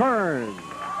 Steve Kearns.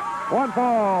 1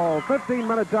 fall,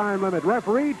 15-minute time limit.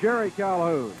 Referee, Jerry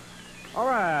Calhoun. All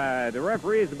right, the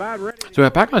referee is about ready. So we're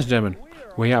back, ladies and gentlemen.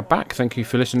 We are back. Thank you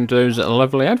for listening to those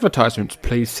lovely advertisements.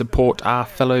 Please support our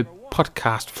fellow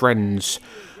podcast friends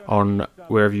on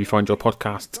wherever you find your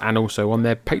podcasts and also on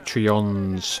their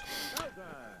Patreons.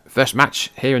 First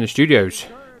match here in the studios,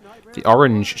 the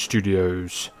Orange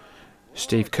Studios.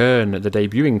 Steve Kern, the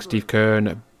debuting Steve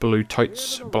Kern, blue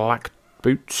tights, black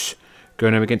boots,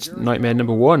 going up against Nightmare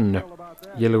number 1,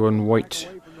 yellow and white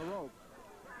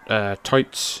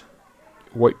tights,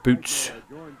 white boots,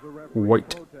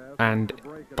 white and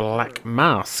black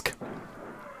mask.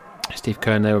 Steve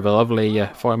Kern there with a lovely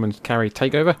fireman's carry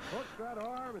takeover.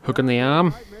 Hook in the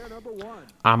arm.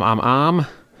 Arm.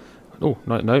 Oh,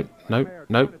 no.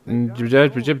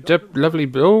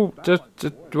 Lovely. Oh,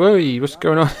 what's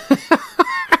going on?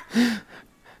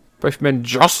 Both men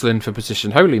jostling for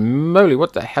position. Holy moly,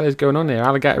 what the hell is going on here?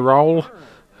 Alligator roll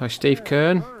by Steve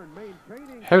Keirn.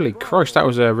 Holy Christ, that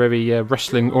was a very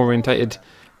wrestling-orientated,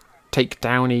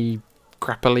 takedowny,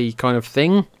 grapply kind of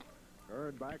thing.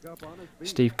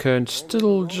 Steve Keirn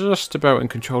still just about in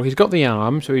control. He's got the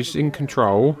arm, so he's in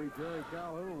control.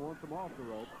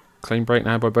 Clean break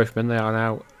now by both men. They are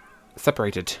now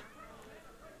separated.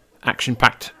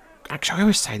 Action-packed. Actually, I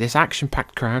always say this,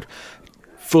 action-packed crowd.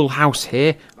 Full house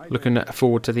here. Looking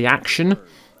forward to the action.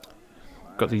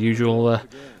 Got the usual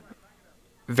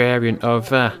variant of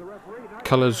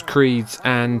colours, creeds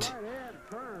and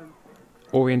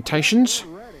orientations.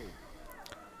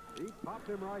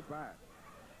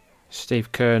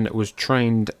 Steve Keirn was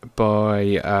trained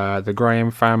by the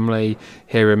Graham family,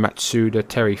 Hiro Matsuda,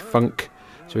 Terry Funk.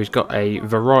 So he's got a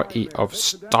variety of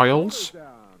styles.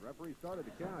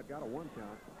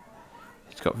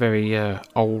 He's got very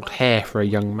old hair for a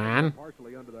young man.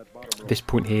 At this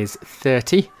point he is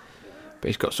 30, but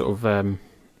he's got sort of,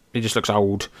 he just looks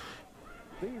old.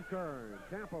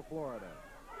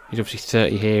 He's obviously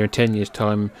 30 here. In 10 years'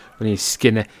 time, when he's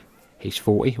Skinner, he's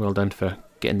 40. Well done for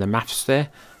getting the maths there.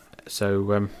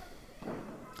 So,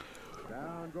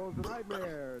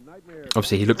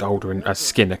 obviously he looked older as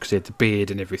Skinner because he had the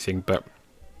beard and everything, but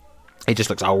he just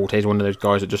looks old. He's one of those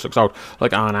guys that just looks old.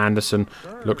 Like Arn Anderson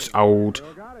looks old.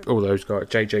 All those guys.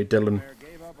 J.J. Dillon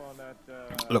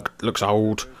looks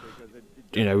old,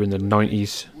 you know, in the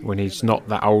 90s when he's not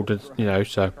that old, you know,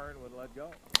 so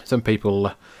some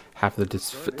people have the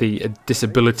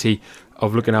disability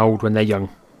of looking old when they're young.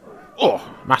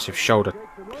 Oh, massive shoulder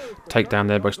takedown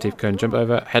there by Steve Keirn. Jump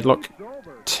over, headlock,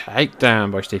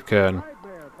 takedown by Steve Keirn.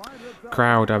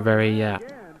 Crowd are very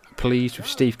pleased with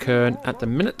Steve Keirn at the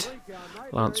minute.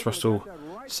 Lance Russell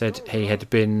said he had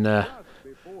been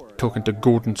talking to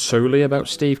Gordon Solie about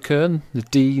Steve Keirn, the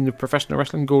Dean of Professional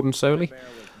Wrestling, Gordon Solie,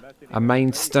 a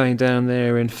mainstay down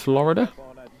there in Florida.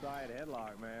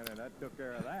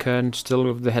 Keirn still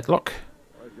with the headlock.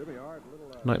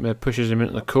 Nightmare pushes him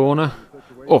into the corner.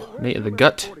 Oh, knee to the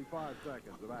gut.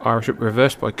 Irish whip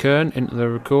reversed by Keirn into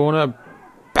the corner.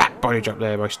 Back body drop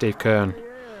there by Steve Keirn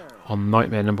on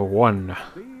Nightmare number 1.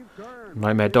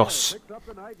 Nightmare Doss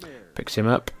picks him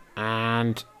up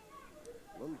and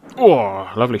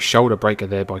oh, lovely shoulder breaker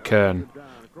there by Keirn.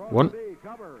 1,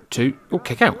 2, oh,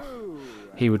 kick out.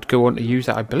 He would go on to use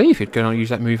that, I believe he'd go on to use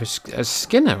that move as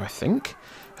Skinner, I think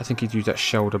he'd use that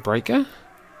shoulder breaker.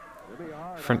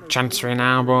 Front chancery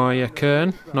now by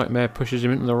Keirn. Nightmare pushes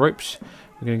him into the ropes.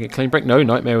 We're going to get clean break. No,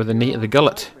 Nightmare with a knee to the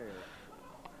gullet.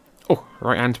 Oh,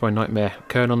 right hand by Nightmare.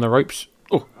 Keirn on the ropes.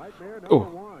 Oh,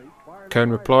 oh.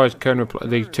 Keirn replies.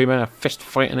 The two men are fist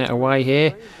fighting it away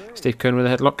here. Steve Keirn with a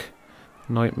headlock.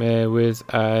 Nightmare with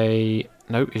a...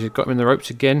 No, he's got him in the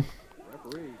ropes again.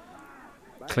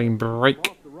 Clean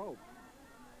break.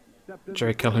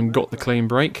 Jerry Calhoun got the clean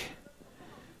break.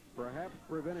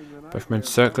 Both men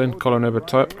circling, collar over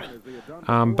top.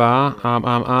 Arm bar,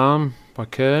 arm by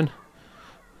Keirn.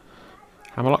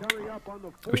 Hammerlock.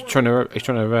 He's trying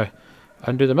to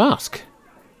undo the mask.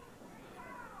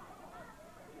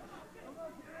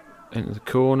 Into the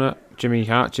corner. Jimmy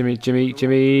Hart,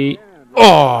 Jimmy.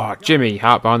 Oh, Jimmy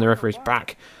Hart behind the referee's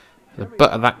back. The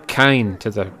butt of that cane to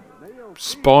the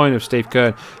spine of Steve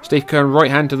Keirn. Steve Keirn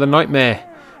right hand to the Nightmare.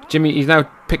 He's now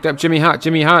picked up Jimmy Hart.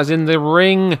 Jimmy Hart is in the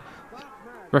ring.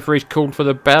 Referee's called for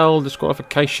the bell.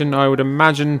 Disqualification, I would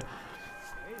imagine.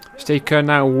 Steve Keirn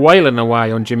now wailing away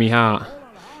on Jimmy Hart.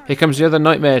 Here comes the other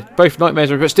Nightmare. Both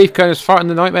Nightmares are... But Steve Keirn is fighting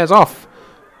the Nightmares off.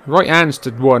 Right hands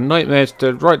to 1. Nightmares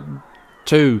to right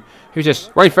 2. Who's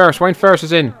this? Wayne Ferris. Wayne Ferris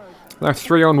is in. Now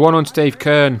 3-on-1 on Steve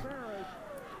Keirn.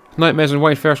 Nightmares and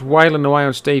Wayne Ferris wailing away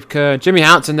on Steve Keirn. Jimmy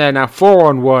Hart's in there now.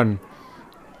 4-on-1.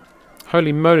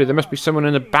 Holy moly. There must be someone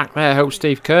in the back there. Help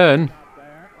Steve Keirn.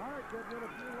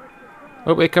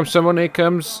 Oh, here comes someone. Here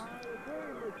comes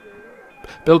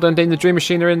Bill Dundee and the Dream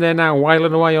Machine are in there now,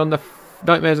 wailing away on the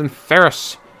Nightmares and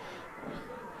Ferris.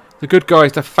 The good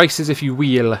guys, the faces, if you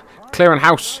will. Clearing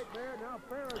house.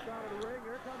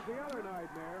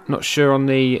 Not sure on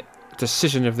the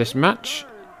decision of this match.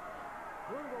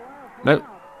 No.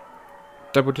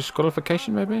 Double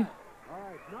disqualification, maybe?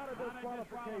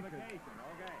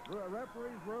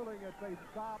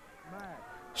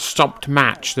 Stopped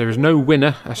match. There is no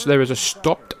winner. There is a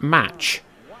stopped match.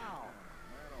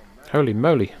 Holy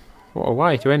moly. What a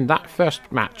way to end that first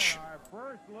match.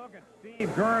 Steve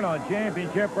Keirn on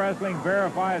Championship Wrestling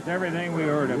verifies everything we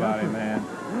heard about him, man.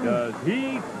 Does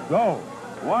he go?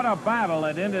 What a battle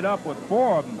that ended up with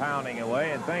 4 of them pounding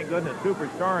away, and thank goodness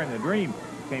Superstar and the Dream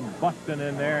came busting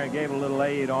in there and gave a little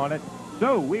aid on it.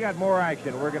 So, we got more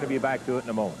action. We're going to be back to it in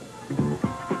a moment.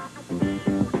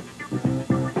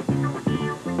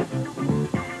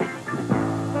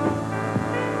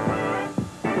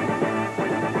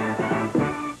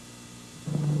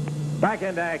 Back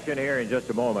into action here in just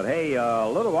a moment. Hey, a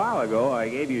little while ago, I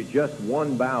gave you just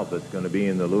one bout that's going to be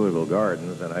in the Louisville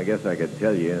Gardens, and I guess I could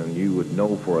tell you, and you would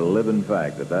know for a living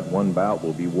fact, that one bout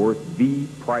will be worth the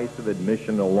price of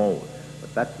admission alone.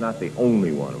 But that's not the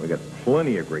only one. We got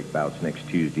plenty of great bouts next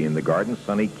Tuesday in the Gardens.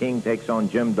 Sonny King takes on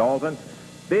Jim Dalton.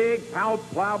 Big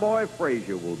Plowboy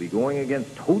Frazier will be going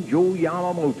against Tojo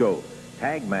Yamamoto.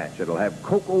 Tag match. It'll have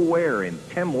Coco Ware and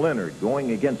Tim Leonard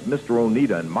going against Mr.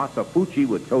 Onita and Masafuchi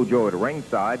with Tojo at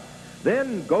ringside.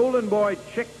 Then Golden Boy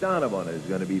Chick Donovan is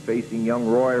going to be facing young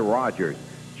Roy Rogers,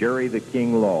 Jerry the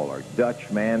King Lawler,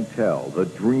 Dutch Mantell, the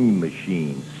Dream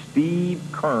Machine, Steve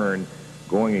Kern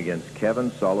going against Kevin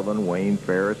Sullivan, Wayne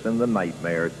Ferris, and the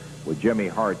Nightmares with Jimmy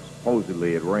Hart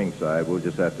supposedly at ringside. We'll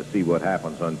just have to see what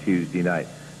happens on Tuesday night.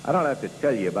 I don't have to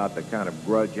tell you about the kind of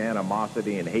grudge,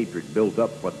 animosity, and hatred built up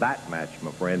for that match,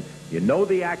 my friend. You know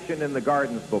the action in the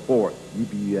Gardens before. You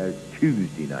be there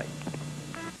Tuesday night.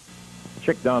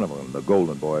 Chick Donovan, the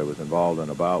Golden Boy, was involved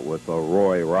in a bout with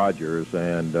Roy Rogers,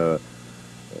 and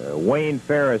Wayne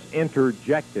Ferris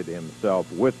interjected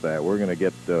himself with that. We're going to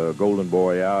get Golden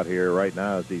Boy out here right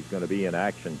now as he's going to be in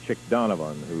action. Chick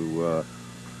Donovan, who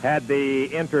had the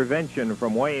intervention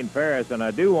from Wayne Ferris, and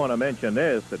I do want to mention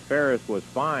this, that Ferris was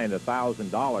fined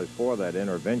 $1,000 for that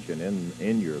intervention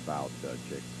in your bout,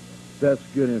 Chick. That's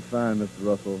good and fine, Mr.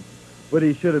 Russell, but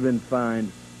he should have been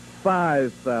fined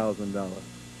 $5,000.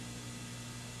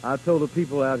 I told the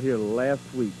people out here last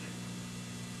week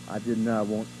I did not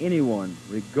want anyone,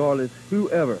 regardless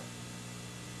whoever,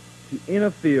 to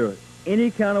interfere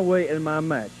any kind of way in my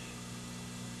match.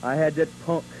 I had that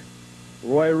punk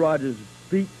Roy Rogers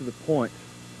beat to the point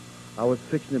I was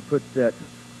fixing to put that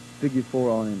figure four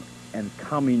on him and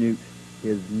commute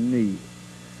his knee.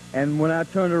 And when I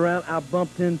turned around, I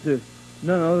bumped into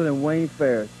none other than Wayne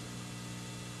Ferris.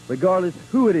 Regardless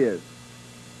who it is,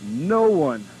 no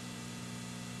one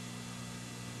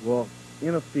will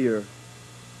interfere,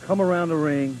 come around the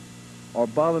ring, or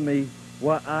bother me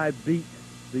while I beat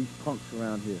these punks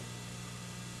around here.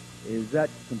 Is that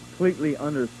completely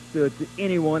understood to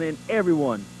anyone and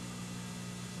everyone?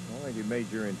 I think you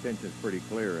made your intentions pretty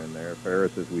clear in there.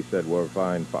 Ferris, as we said, were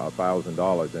fined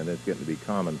 $1,000, and it's getting to be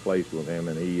commonplace with him,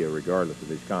 and he, regardless of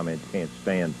his comments, can't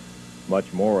stand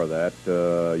much more of that.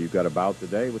 You've got a bout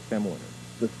today with Tim Leonard.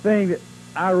 The thing that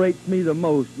irrates me the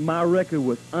most, my record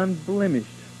was unblemished,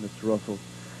 Mr. Russell,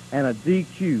 and a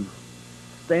DQ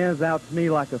stands out to me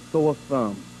like a sore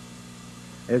thumb.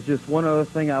 There's just one other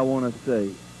thing I want to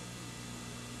say.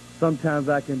 Sometimes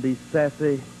I can be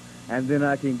sassy, and then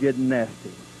I can get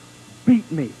nasty.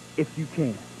 Beat me if you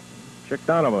can. Chick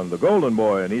Donovan, the Golden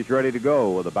Boy, and he's ready to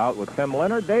go with a bout with Tim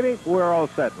Leonard. Davey, we're all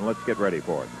set, and let's get ready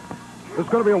for it. It's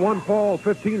going to be a one-fall,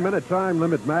 15-minute time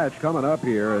limit match coming up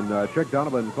here, and Chick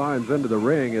Donovan climbs into the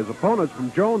ring. His opponents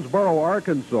from Jonesboro,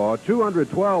 Arkansas,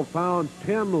 212 pounds,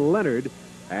 Tim Leonard,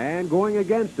 and going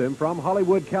against him from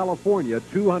Hollywood, California,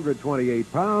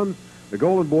 228 pounds, the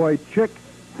Golden Boy, Chick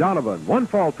Donovan.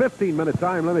 One-fall, 15-minute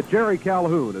time limit. Jerry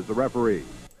Calhoun is the referee.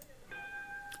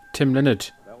 Tim Leonard.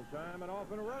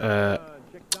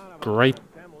 Great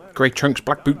trunks,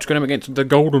 black boots going up against the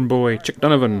Golden Boy, Chick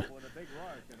Donovan.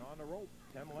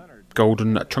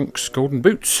 Golden trunks, golden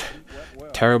boots.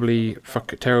 Terrible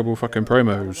fucking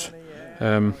promos.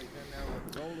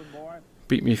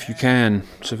 Beat me if you can.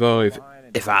 Survive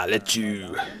if I let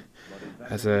you.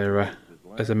 As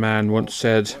a man once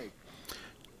said.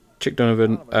 Chick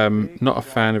Donovan, not a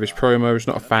fan of his promos,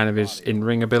 not a fan of his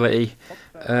in-ring ability.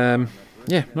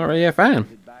 Yeah, not really a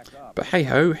fan. But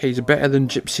hey-ho, he's better than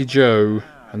Gypsy Joe.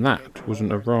 And that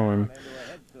wasn't a rhyme.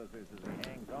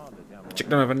 Chick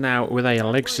Donovan now with a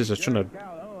leg scissors trying to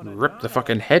rip the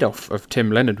fucking head off of Tim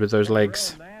Leonard with those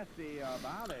legs.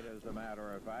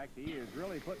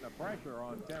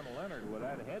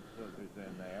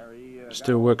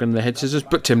 Still working the head scissors,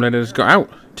 but Tim Leonard has got out.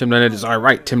 Tim Leonard is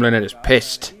irate. Tim Leonard is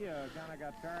pissed.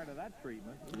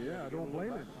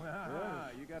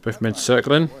 Both men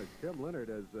circling. Tim Leonard,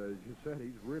 as you said,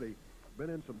 he's really been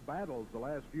in some battles the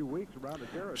last few weeks around the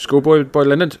territory. Schoolboy by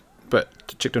Leonard,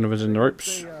 but Chick Donovan's in the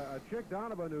ropes. Chick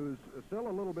Donovan, who's still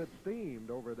a little bit steamed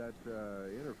over that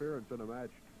interference in a match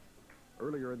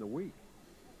earlier in the week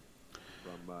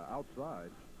from outside.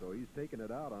 So he's taking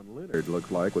it out on Leonard, looks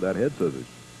like, with that head scissors.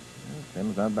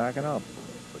 Tim's not backing up,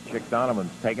 but Chick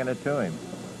Donovan's taking it to him.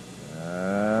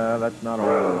 That's not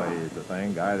always the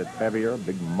thing. Guy that's heavier,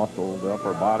 big muscled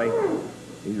upper body.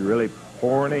 He's really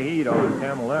pouring the heat on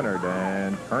Tim Leonard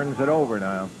and turns it over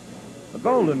now. The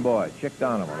Golden Boy, Chick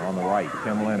Donovan on the right,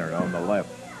 Tim Leonard on the left.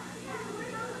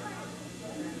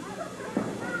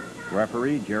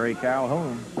 Referee Jerry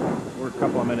Calhoun. We're a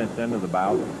couple of minutes into the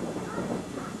bout.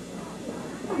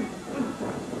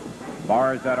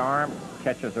 Bars that arm,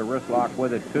 catches a wrist lock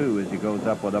with it, too, as he goes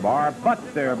up with a bar.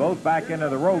 But they're both back into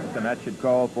the ropes, and that should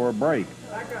call for a break.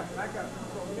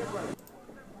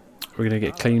 We're going to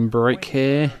get a clean break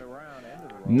here.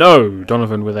 No!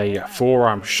 Donovan with a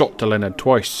forearm shot to Leonard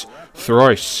twice.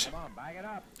 Thrice.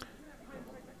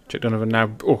 Chuck Donovan now.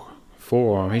 Oh,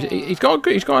 forearm. He's got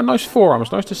a nice forearm.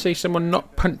 It's nice to see someone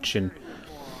not punching.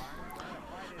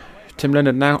 Tim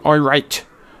Leonard now irate.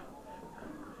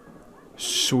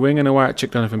 Swinging away at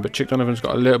Chuck Donovan, but Chuck Donovan's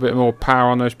got a little bit more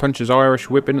power on those punches. Irish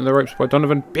whip into the ropes by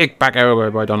Donovan. Big back elbow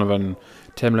by Donovan.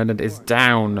 Tim Leonard is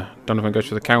down. Donovan goes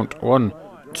for the count. 1,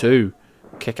 2.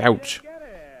 Kick out.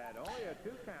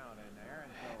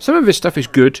 Some of his stuff is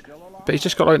good, but he's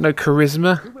just got like no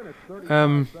charisma.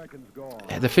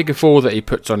 The figure 4 that he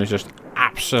puts on is just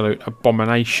absolute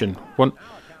abomination. 1,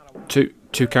 2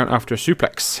 count after a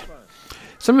suplex.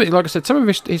 Some of it, like I said, some of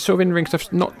his sort of in-ring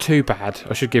stuff's not too bad.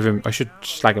 I should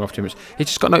slag him off too much. He's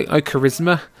just got no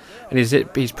charisma, and his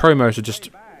promos are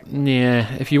just,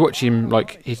 yeah. If you watch him,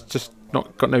 like, he's just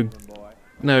not got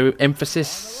no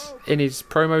emphasis in his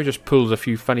promo. Just pulls a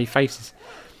few funny faces.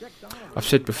 I've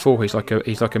said before, he's like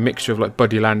a mixture of like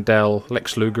Buddy Landel,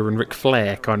 Lex Luger, and Ric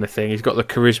Flair kind of thing. He's got the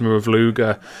charisma of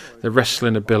Luger, the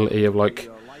wrestling ability of like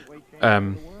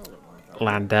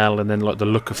Landel, and then like the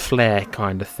look of Flair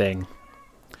kind of thing.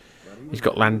 He's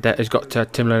got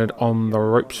Tim Leonard on the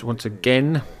ropes once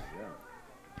again.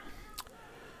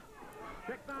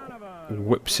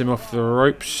 Whips him off the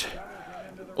ropes.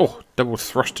 Oh, double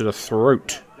thrust to the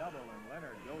throat.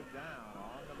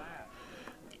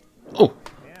 Oh,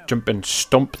 jumping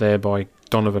stomp there by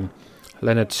Donovan.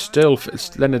 Tim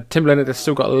Leonard has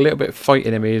still got a little bit of fight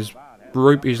in him. He's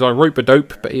like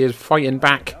rope-a-dope, but he is fighting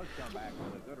back.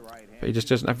 But he just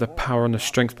doesn't have the power and the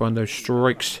strength behind those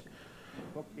strikes.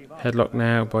 Headlock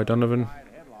now by Donovan.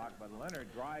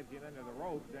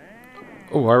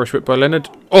 Oh, Irish whip by Leonard.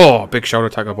 Oh, big shoulder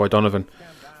tackle by Donovan.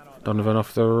 Donovan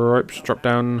off the ropes. Drop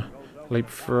down.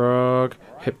 Leapfrog.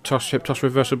 Hip toss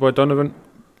reversal by Donovan.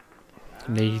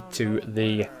 Knee to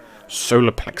the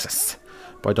solar plexus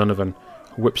by Donovan.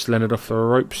 Whips Leonard off the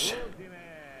ropes.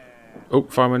 Oh,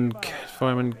 fireman's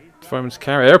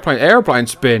carry. Airplane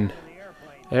spin.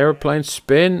 Airplane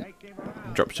spin.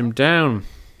 Drops him down.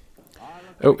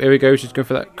 Oh, here he goes. He's going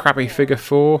for that crappy figure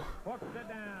 4.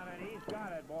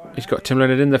 He's got Tim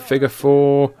Leonard in the figure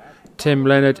 4. Tim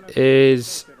Leonard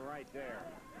is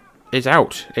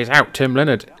out. He's out. Tim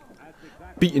Leonard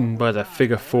beaten by the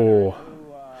figure 4.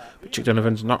 But Chuck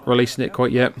Donovan's not releasing it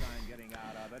quite yet.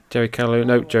 Jerry Calhoun.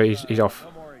 No, Jerry, he's off.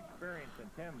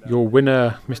 Your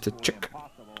winner, Mr. Chuck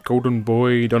Golden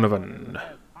Boy Donovan.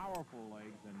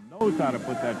 Knows how to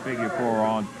put that figure 4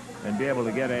 on and be able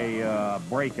to get a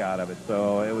break out of it.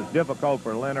 So it was difficult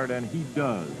for Leonard, and he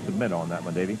does submit on that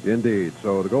one, Davey. Indeed.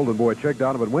 So the Golden Boy, Chuck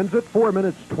Donovan, wins it. 4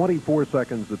 minutes, 24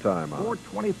 seconds the time.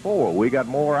 4:24. We got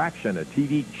more action. A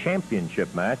TV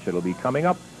championship match. It'll be coming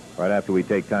up right after we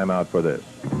take time out for this.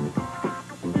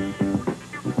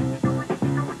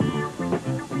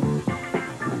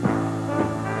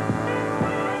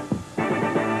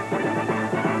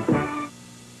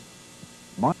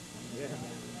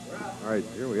 All right,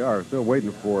 here we are, still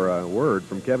waiting for a word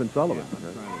from Kevin Sullivan.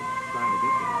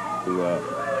 To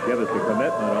give us a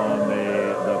commitment on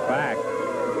the fact.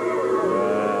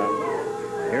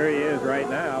 Here he is right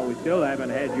now. We still haven't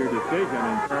had your decision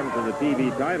in terms of the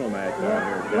TV title match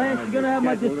out here. Lance, you're going to have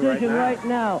my decision right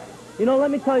now. You know,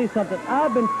 let me tell you something.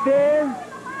 I've been fair.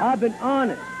 I've been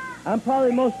honest. I'm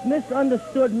probably the most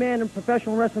misunderstood man in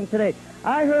professional wrestling today.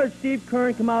 I heard Steve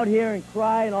Keirn come out here and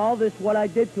cry and all this, what I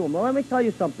did to him. Well, let me tell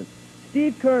you something.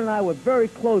 Steve Keirn and I were very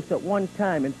close at one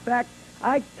time. In fact,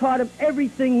 I taught him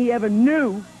everything he ever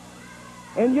knew.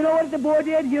 And you know what the boy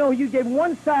did? You know, you gave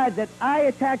one side that I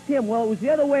attacked him. Well, it was the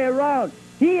other way around.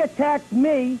 He attacked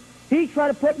me. He tried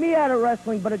to put me out of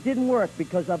wrestling, but it didn't work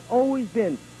because I've always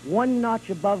been one notch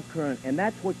above Keirn, and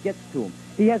that's what gets to him.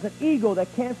 He has an ego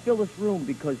that can't fill this room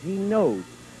because he knows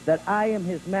that I am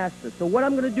his master. So what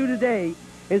I'm going to do today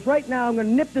is right now I'm going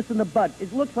to nip this in the bud.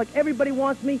 It looks like everybody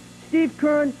wants me. Steve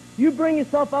Keirn, you bring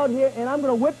yourself out here, and I'm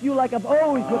going to whip you like I've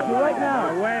always whipped you right now.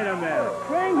 Wait a minute.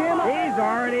 Bring him up. He's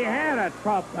already had a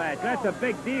tough match. That's a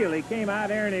big deal. He came out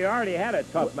there and he already had a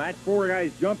tough match. 4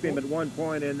 guys jumped him at one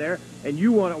point in there, and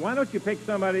you want it. Why don't you pick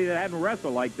somebody that hadn't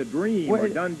wrestled, like The Dream or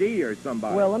Dundee or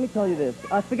somebody? Well, let me tell you this.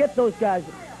 I forget those guys.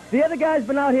 The other guy's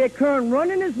been out here, Keirn,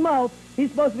 running his mouth. He's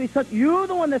supposed to be such... You're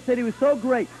the one that said he was so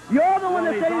great. You're the one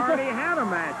that said he's already had a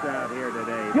match out here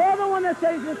today. You're the one that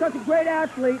said he's such a great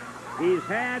athlete. He's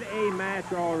had a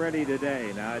match already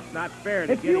today. Now, it's not fair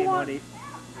to get him when he...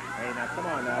 Hey, now, come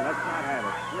on now. Let's not have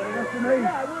it.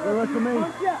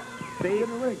 Steve,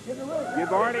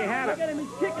 you've already had Look it. at him,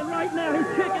 he's kicking right now. He's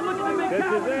kicking. Look at the big This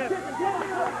cow. is it.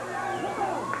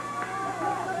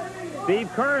 Steve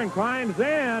Kern climbs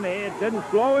in. It didn't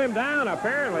slow him down,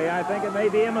 apparently. I think it may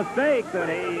be a mistake that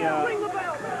he...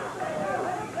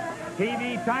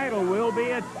 TV title will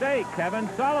be at stake. Kevin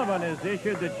Sullivan has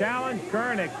issued the challenge.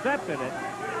 Kern accepted it.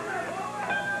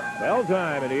 Bell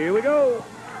time, and here we go.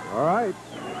 All right.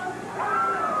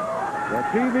 The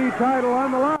TV title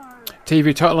on the line.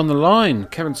 TV title on the line.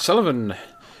 Kevin Sullivan.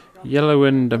 Yellow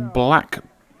and black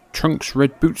trunks,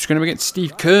 red boots. Going to be against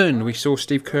Steve Kern. We saw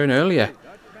Steve Kern earlier.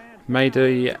 Made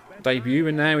a debut,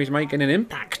 and now he's making an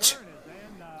impact.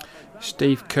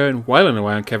 Steve Kern wailing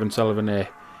away on Kevin Sullivan there.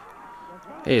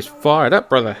 He is fired up,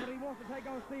 brother.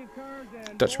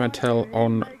 Dutch Mantel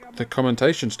on the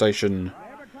commentation station.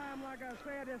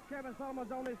 Kevin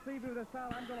Sullivan's on his TV with this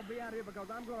style. I'm going to be out here because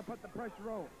I'm going to put the pressure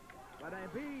on. But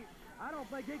I don't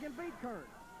think he can beat Kern.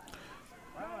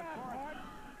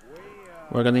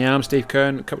 Working the arm, Steve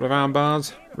Kern, a couple of arm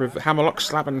bars. With hammerlock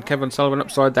slapping Kevin Sullivan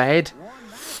upside the head.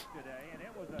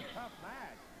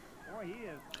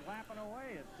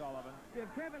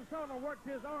 If Kevin Sullivan worked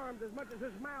his arms as much as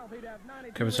his mouth, he'd have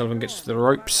 92. Kevin Sullivan gets to the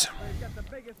ropes.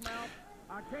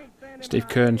 Steve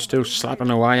Kern still slapping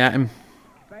away at him.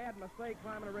 Bad mistake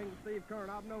climbing the ring with Steve Kern.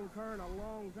 I've known Kern a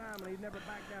long time, and he's never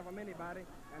backed down from anybody,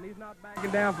 and he's not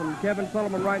backing down from Kevin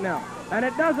Sullivan right now. And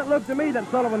it doesn't look to me that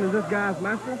Sullivan is this guy's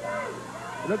master.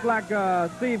 It looks like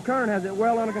Steve Kern has it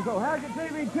well under control. How's your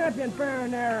TV champion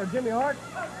faring there, Jimmy Hart?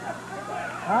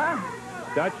 Huh?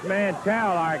 Dutch Mantel,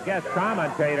 our guest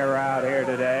commentator out here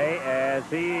today, as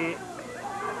he,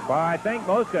 well, I think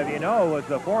most of you know, was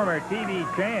the former TV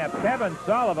champ. Kevin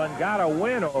Sullivan got a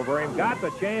win over him, got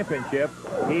the championship.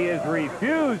 He has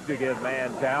refused to give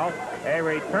Mantel a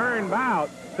return bout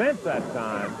since that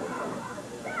time.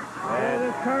 And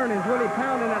this Kern is really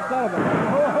pounding at Sullivan.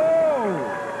 Oh-ho!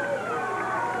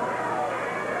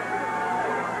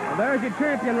 Well, there's your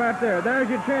champion right there. There's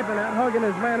your champion out hugging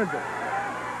his manager.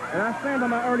 And I stand by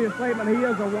my earlier statement, he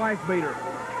is a wife beater.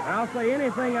 And I'll say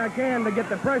anything I can to get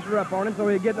the pressure up on him so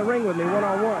he'll get in the ring with me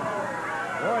one-on-one.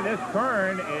 Boy, this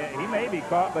Kern, he may be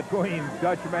caught between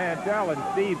Dutch Mantel and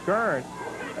Steve Kern.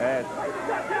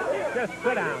 Just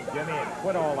sit down, Jimmy, and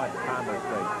quit all that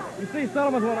conversation. You see,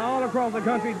 Sullivan's went all across the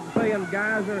country saying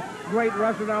guys are great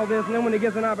wrestlers and all this, and then when he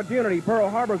gets an opportunity, Pearl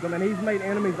Harbors them, and he's made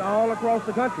enemies all across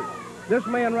the country. This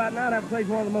man right now, I'd have to say, is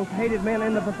one of the most hated men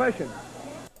in the profession.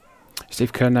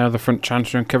 Steve Kern now the front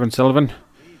chancer on Kevin Sullivan.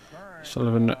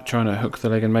 Sullivan trying to hook the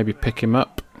leg and maybe pick him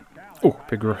up. Oh,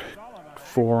 big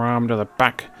forearm to the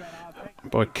back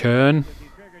by Kern.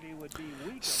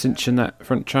 Cinching that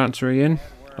front chancery in.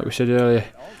 Like we said earlier,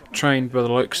 trained by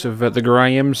the likes of the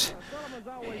Grahams.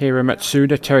 Hiro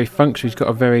Matsuda, Terry Funk, who's got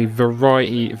a very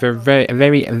varied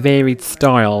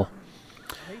style.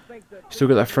 Still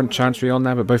got that front chancery on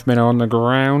there, but both men are on the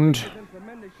ground.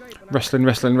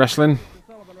 Wrestling.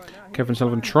 Kevin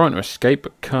Sullivan trying to escape,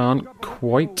 but can't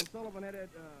quite.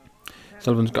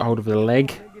 Sullivan's got hold of the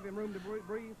leg.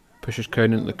 Pushes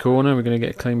Kern into the corner. We're going to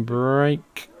get a clean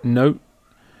break. No.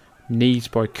 Knees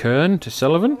by Kern to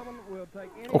Sullivan.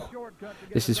 Oh,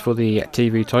 this is for the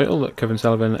TV title that Kevin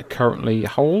Sullivan currently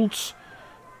holds.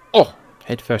 Oh,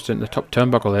 head first into the top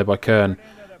turnbuckle there by Kern.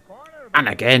 And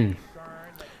again.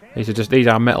 These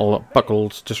are metal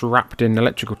buckles just wrapped in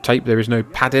electrical tape. There is no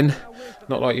padding,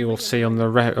 not like you will see on the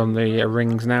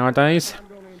rings nowadays.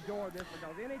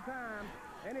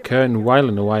 Kern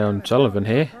wailing away on Sullivan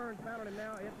here.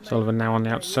 Sullivan now on the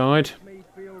outside.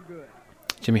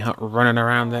 Jimmy Hart running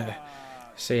around there.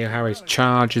 See how his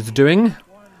charge is doing.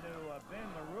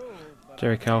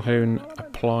 Jerry Calhoun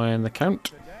applying the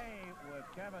count.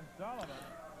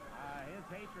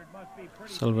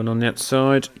 Sullivan on the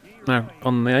outside. Now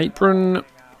on the apron.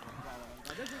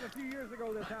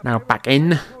 Now back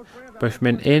in. Both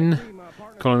men in.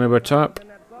 Colin over top.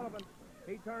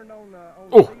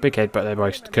 Oh, big headbutt there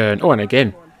by Kern. Oh, and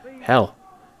again. Hell.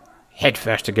 Head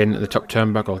first again at the top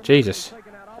turnbuckle. Jesus.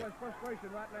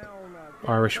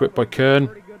 Irish whip by Kern.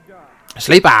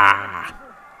 Sleeper!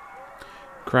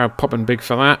 Crowd popping big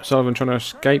for that. Sullivan trying to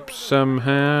escape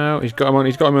somehow. He's got him on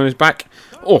his back.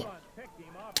 Oh!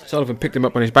 Sullivan picked him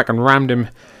up on his back and rammed him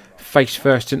face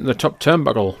first into the top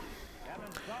turnbuckle.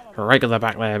 Right at the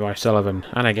back there by Sullivan.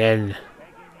 And again.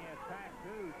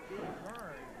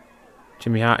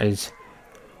 Jimmy Hart is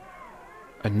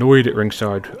annoyed at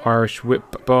ringside. Irish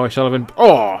whip by Sullivan.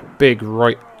 Oh! Big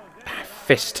right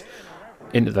fist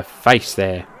into the face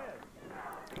there.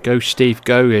 Go Steve,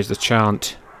 go is the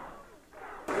chant.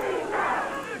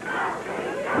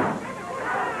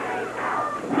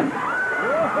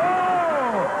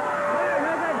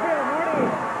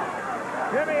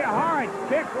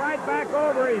 right back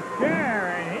over his chair,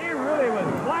 and he really was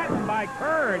flattened by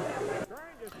Kern.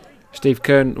 Steve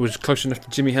Kern was close enough to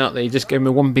Jimmy Hart that he just gave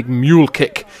him one big mule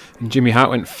kick, and Jimmy Hart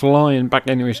went flying back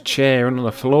into his chair and on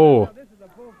the floor.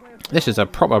 This is a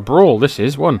proper brawl, this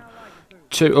is. 1,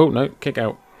 2, oh no, kick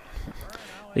out.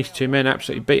 These two men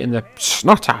absolutely beating the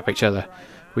snot out of each other.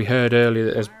 We heard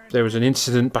earlier that there was an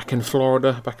incident back in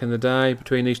Florida, back in the day,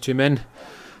 between these two men.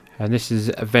 And this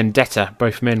is a vendetta.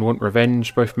 Both men want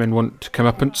revenge, both men want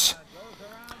comeuppance.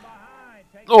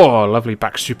 Oh, lovely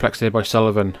back suplex there by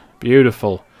Sullivan.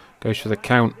 Beautiful. Goes for the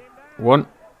count. 1.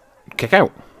 Kick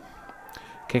out.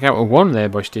 Kick out of 1 there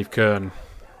by Steve Kern.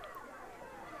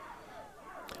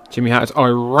 Jimmy Hart is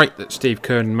irate that Steve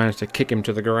Kern managed to kick him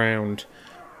to the ground.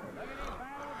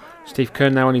 Steve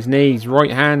Kern now on his knees.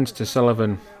 Right hands to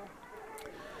Sullivan.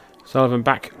 Sullivan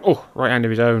back. Oh, right hand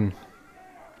of his own.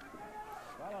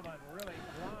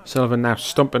 Sullivan now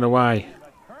stomping away.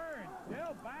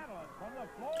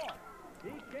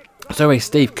 So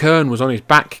Steve Kern was on his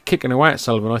back, kicking away at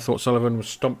Sullivan. I thought Sullivan was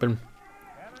stomping.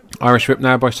 Irish whip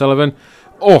now by Sullivan.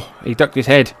 Oh, he ducked his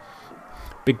head.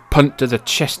 Big punt to the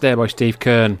chest there by Steve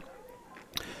Kern.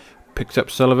 Picks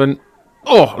up Sullivan.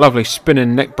 Oh, lovely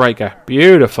spinning neck breaker.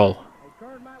 Beautiful.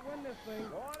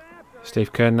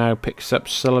 Steve Kern now picks up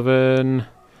Sullivan.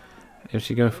 Who's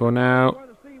he going for now?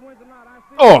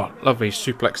 Oh, lovely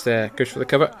suplex there. Goes for the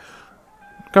cover.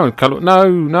 Come on, Cuddle.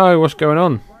 No, what's going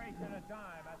on?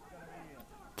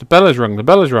 The bell is rung. The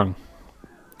bell is rung.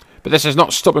 But this is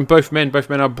not stopping both men. Both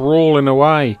men are brawling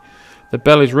away. The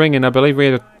bell is ringing. I believe we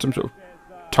had some sort of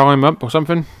time up or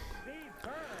something.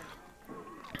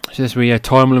 So this will be a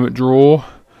time limit draw.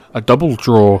 A double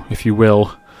draw, if you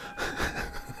will.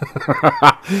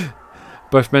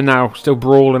 Both men now still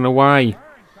brawling away.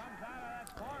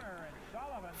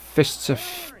 Fists of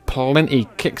plenty.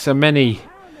 Kicks are many.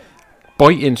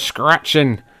 Biting,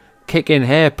 scratching, kicking,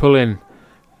 hair pulling.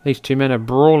 These two men are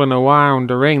brawling around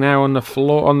the ring now on the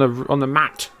floor, on the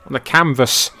mat, on the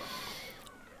canvas.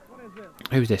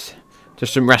 Who's this?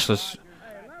 Just some wrestlers.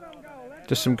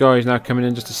 Just some guys now coming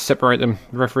in just to separate them.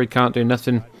 The referee can't do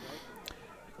nothing.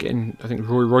 I think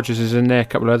Roy Rogers is in there. A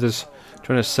couple of others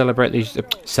trying to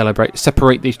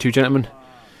separate these two gentlemen.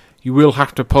 You will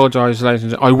have to apologise, ladies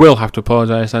and gentlemen. I will have to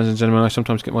apologise, ladies and gentlemen. I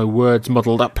sometimes get my words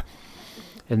muddled up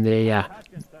in the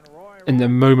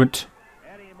moment.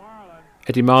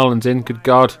 Eddie Marlin's in, good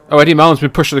God. Oh, Eddie Marlin's been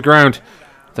pushed to the ground.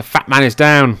 The fat man is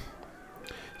down.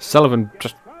 Sullivan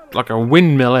just like a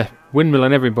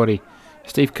windmilling everybody.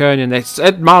 Steve Kern in there.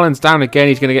 Ed Marlin's down again.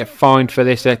 He's going to get fined for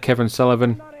this, Kevin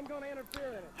Sullivan.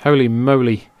 Holy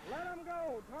moly.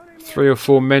 3 or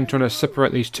 4 men trying to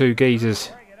separate these two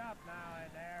geezers.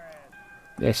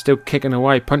 They're still kicking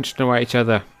away, punching away at each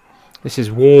other. This is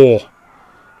war.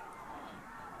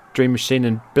 Dream Machine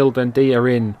and Bill Dundee are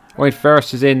in. Wade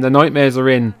Ferris is in. The Nightmares are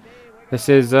in. This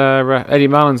is Eddie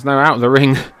Marlin's now out of the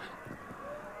ring.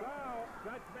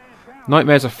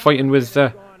 Nightmares are fighting with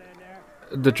the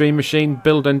Dream Machine.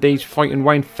 Bill Dundee's fighting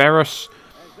Wayne Ferris.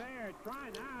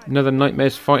 Another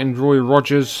Nightmares fighting Roy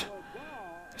Rogers.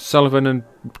 Sullivan and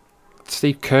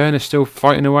Steve Kern are still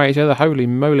fighting away at each other. Holy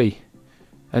moly.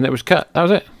 And it was cut. That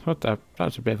was it. That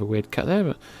was a bit of a weird cut there.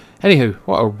 But anywho,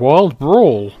 what a wild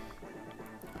brawl.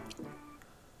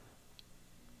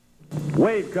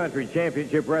 Wave Country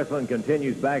Championship Wrestling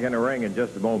continues back in the ring in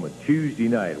just a moment. Tuesday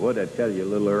night, what did I tell you a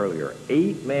little earlier?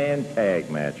 8-man tag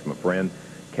match, my friend.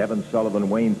 Kevin Sullivan,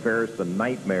 Wayne Ferris, the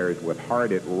Nightmares with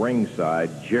Hart at ringside.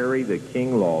 Jerry the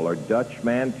King Lawler, Dutch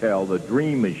Mantell, the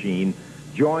Dream Machine,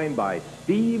 joined by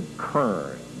Steve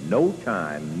Kern. No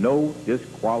time, no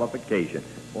disqualification.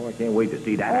 Boy, I can't wait to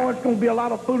see that. Oh, it's going to be a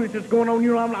lot of foolishness going on.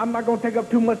 You know, I'm not going to take up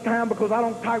too much time because I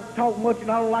don't talk much and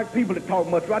I don't like people that talk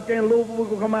much. Right there in Louisville, we're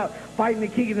going to come out fighting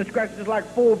and kicking and scratching just like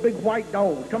 4 big white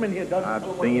dogs. Come in here, Doug.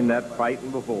 I've seen that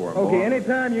fighting before. Okay, boy.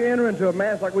 anytime you enter into a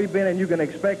match like we've been in, you can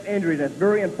expect injuries. And it's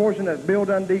very unfortunate that Bill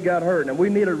Dundee got hurt. And we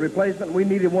needed a replacement. We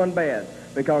needed one bad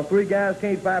because 3 guys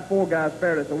can't fight 4 guys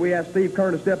fairly. So we asked Steve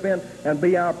Kern to step in and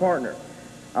be our partner.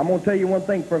 I'm going to tell you one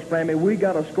thing first, Frammy. We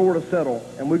got a score to settle,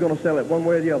 and we're going to settle it one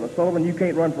way or the other. Sullivan, you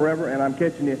can't run forever, and I'm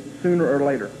catching you sooner or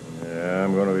later. Yeah,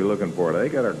 I'm going to be looking for it. They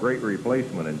got a great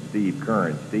replacement in Steve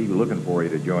Kern. Steve, looking for you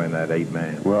to join that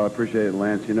 8-man. Well, I appreciate it,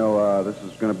 Lance. You know, this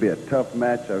is going to be a tough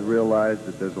match. I realize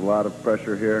that there's a lot of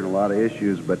pressure here and a lot of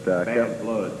issues, but bad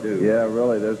blood, too. Yeah,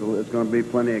 really, it's going to be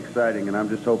plenty exciting, and I'm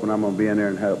just hoping I'm going to be in there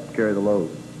and help carry the load.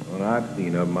 When I've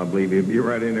seen of him, I believe he'd be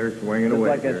right in there swinging Just away.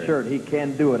 like that Jerry. shirt, he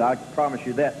can do it. I promise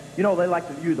you that. You know, they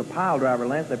like to use a pile driver,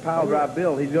 Lance. They pile drive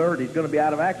Bill. He's hurt. He's going to be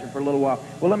out of action for a little while.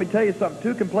 Well, let me tell you something.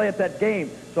 Two can play at that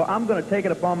game, so I'm going to take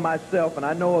it upon myself, and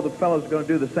I know other fellows are going to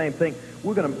do the same thing.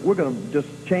 We're going to just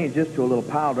change this to a little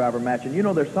pile driver match. And you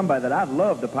know, there's somebody that I'd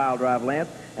love to pile drive, Lance,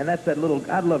 and that's that little.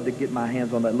 I'd love to get my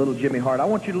hands on that little Jimmy Hart. I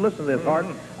want you to listen to this, Hart.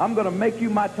 I'm going to make you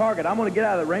my target. I'm going to get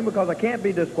out of the ring because I can't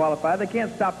be disqualified. They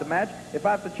can't stop the match. If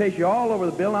I have to chase you all over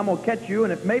the bill, I'm going to catch you,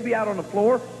 and it may be out on the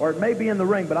floor or it may be in the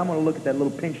ring, but I'm going to look at that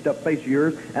little pinched up face of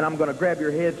yours, and I'm going to grab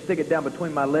your head, stick it down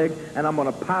between my legs, and I'm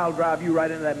going to pile drive you right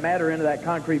into that mat or into that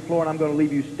concrete floor, and I'm going to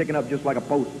leave you sticking up just like a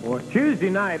post. Well, Tuesday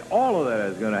night, all of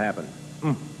that is going to happen.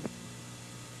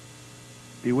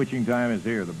 Bewitching time is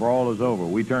here. The brawl is over.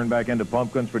 We turn back into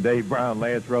pumpkins for Dave Brown,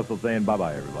 Lance Russell saying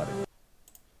bye-bye, everybody.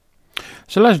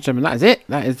 So, ladies and gentlemen, that is it.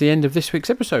 That is the end of this week's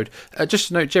episode. Just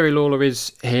to note, Jerry Lawler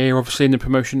is here, obviously, in the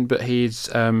promotion, but he's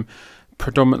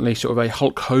predominantly sort of a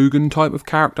Hulk Hogan type of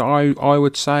character, I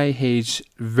would say. He's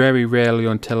very rarely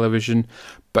on television,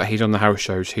 but he's on the house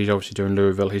shows. He's obviously doing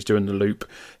Louisville. He's doing The Loop.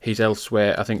 He's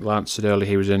elsewhere. I think Lance said earlier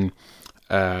he was in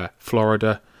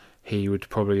Florida. He would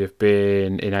probably have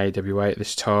been in AWA at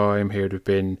this time. He would have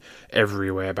been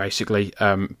everywhere, basically.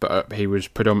 But he was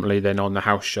predominantly then on the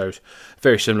house shows.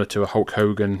 Very similar to a Hulk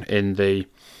Hogan in the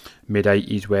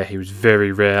mid-'80s, where he was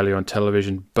very rarely on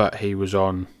television, but he was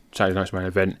on Saturday Night's Main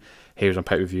Event. He was on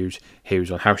pay-per-views. He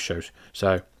was on house shows.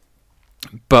 So,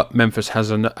 but Memphis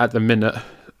has, at the minute,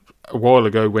 a while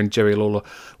ago when Jerry Lawler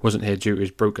wasn't here due to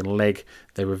his broken leg,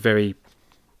 they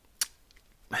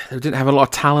didn't have a lot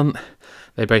of talent.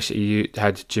 They basically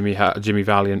had Jimmy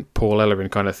Valiant, Paul Ellering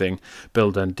kind of thing,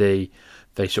 Bill Dundee.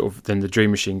 Then the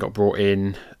Dream Machine got brought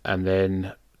in, and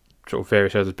then sort of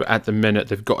various others. But at the minute,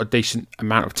 they've got a decent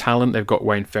amount of talent. They've got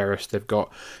Wayne Ferris, they've got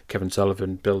Kevin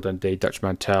Sullivan, Bill Dundee, Dutch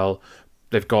Mantell.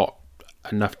 They've got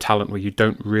enough talent where you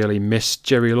don't really miss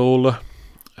Jerry Lawler,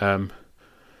 in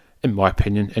my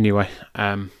opinion, anyway.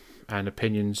 And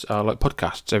opinions are like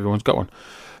podcasts. Everyone's got one.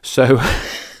 So...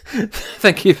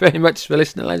 Thank you very much for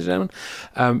listening, ladies and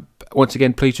gentlemen. Once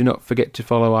again, please do not forget to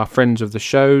follow our friends of the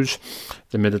shows,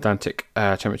 the Mid-Atlantic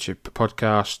Championship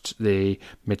Podcast, the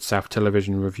Mid-South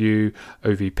Television Review,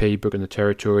 OVP, Book in the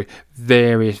Territory,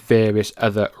 various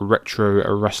other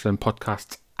retro wrestling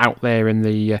podcasts out there in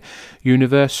the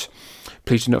universe.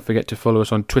 Please do not forget to follow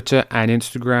us on Twitter and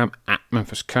Instagram at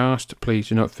MemphisCast. Please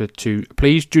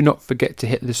do not forget to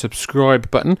hit the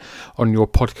subscribe button on your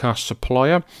podcast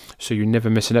supplier so you never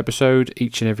miss an episode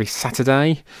each and every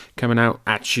Saturday, coming out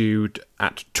at you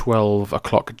at 12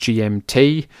 o'clock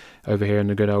GMT over here in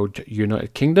the good old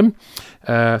United Kingdom.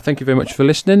 Thank you very much for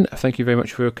listening. Thank you very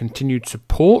much for your continued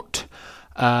support.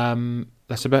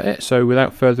 That's about it. So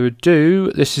without further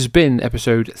ado, this has been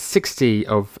episode 60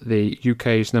 of the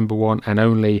UK's number one and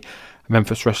only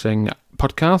Memphis Wrestling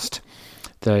podcast,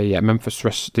 the Memphis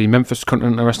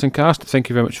Continental Wrestling Cast. Thank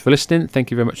you very much for listening. Thank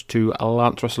you very much to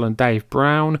Lance Russell and Dave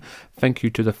Brown. Thank you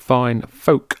to the fine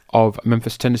folk of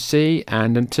Memphis, Tennessee.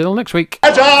 And until next week.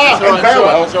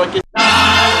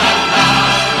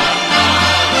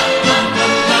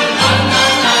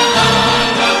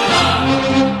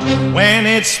 When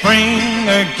it's spring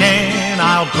again,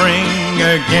 I'll bring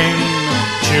again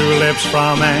tulips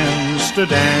from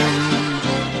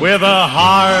Amsterdam. With a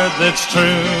heart that's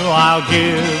true, I'll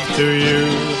give to you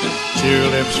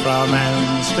tulips from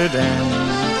Amsterdam.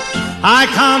 I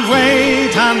can't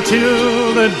wait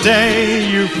until the day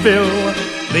you fill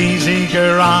these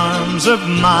eager arms of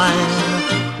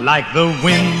mine. Like the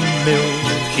windmill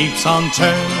keeps on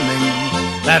turning,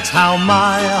 that's how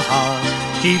my heart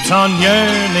keeps on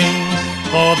yearning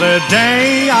for the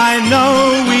day I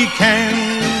know we can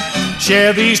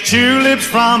share these tulips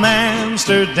from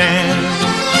Amsterdam.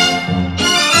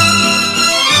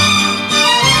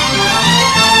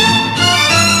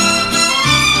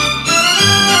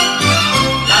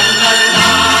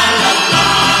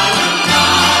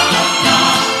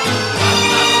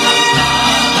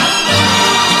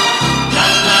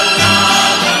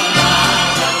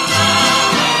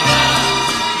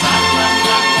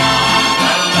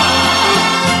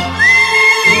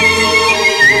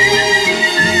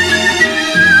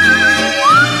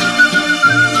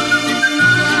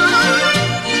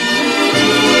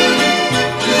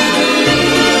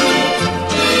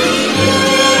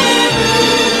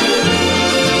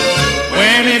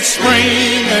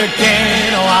 Spring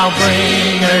again, oh, I'll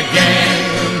bring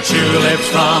again tulips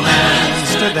from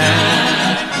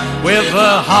Amsterdam. With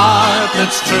a heart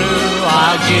that's true,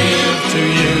 I'll give to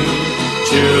you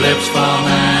tulips from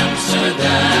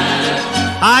Amsterdam.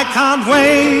 I can't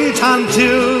wait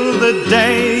until the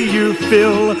day you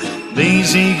fill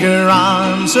these eager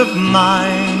arms of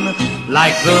mine.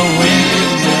 Like the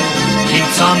windmill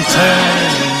keeps on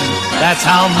turning, that's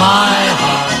how my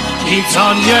heart keeps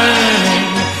on yearning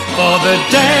for the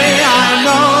day I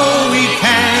know we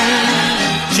can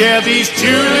share these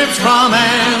tulips from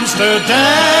Amsterdam.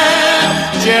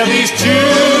 Share these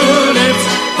tulips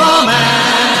from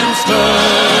Amsterdam.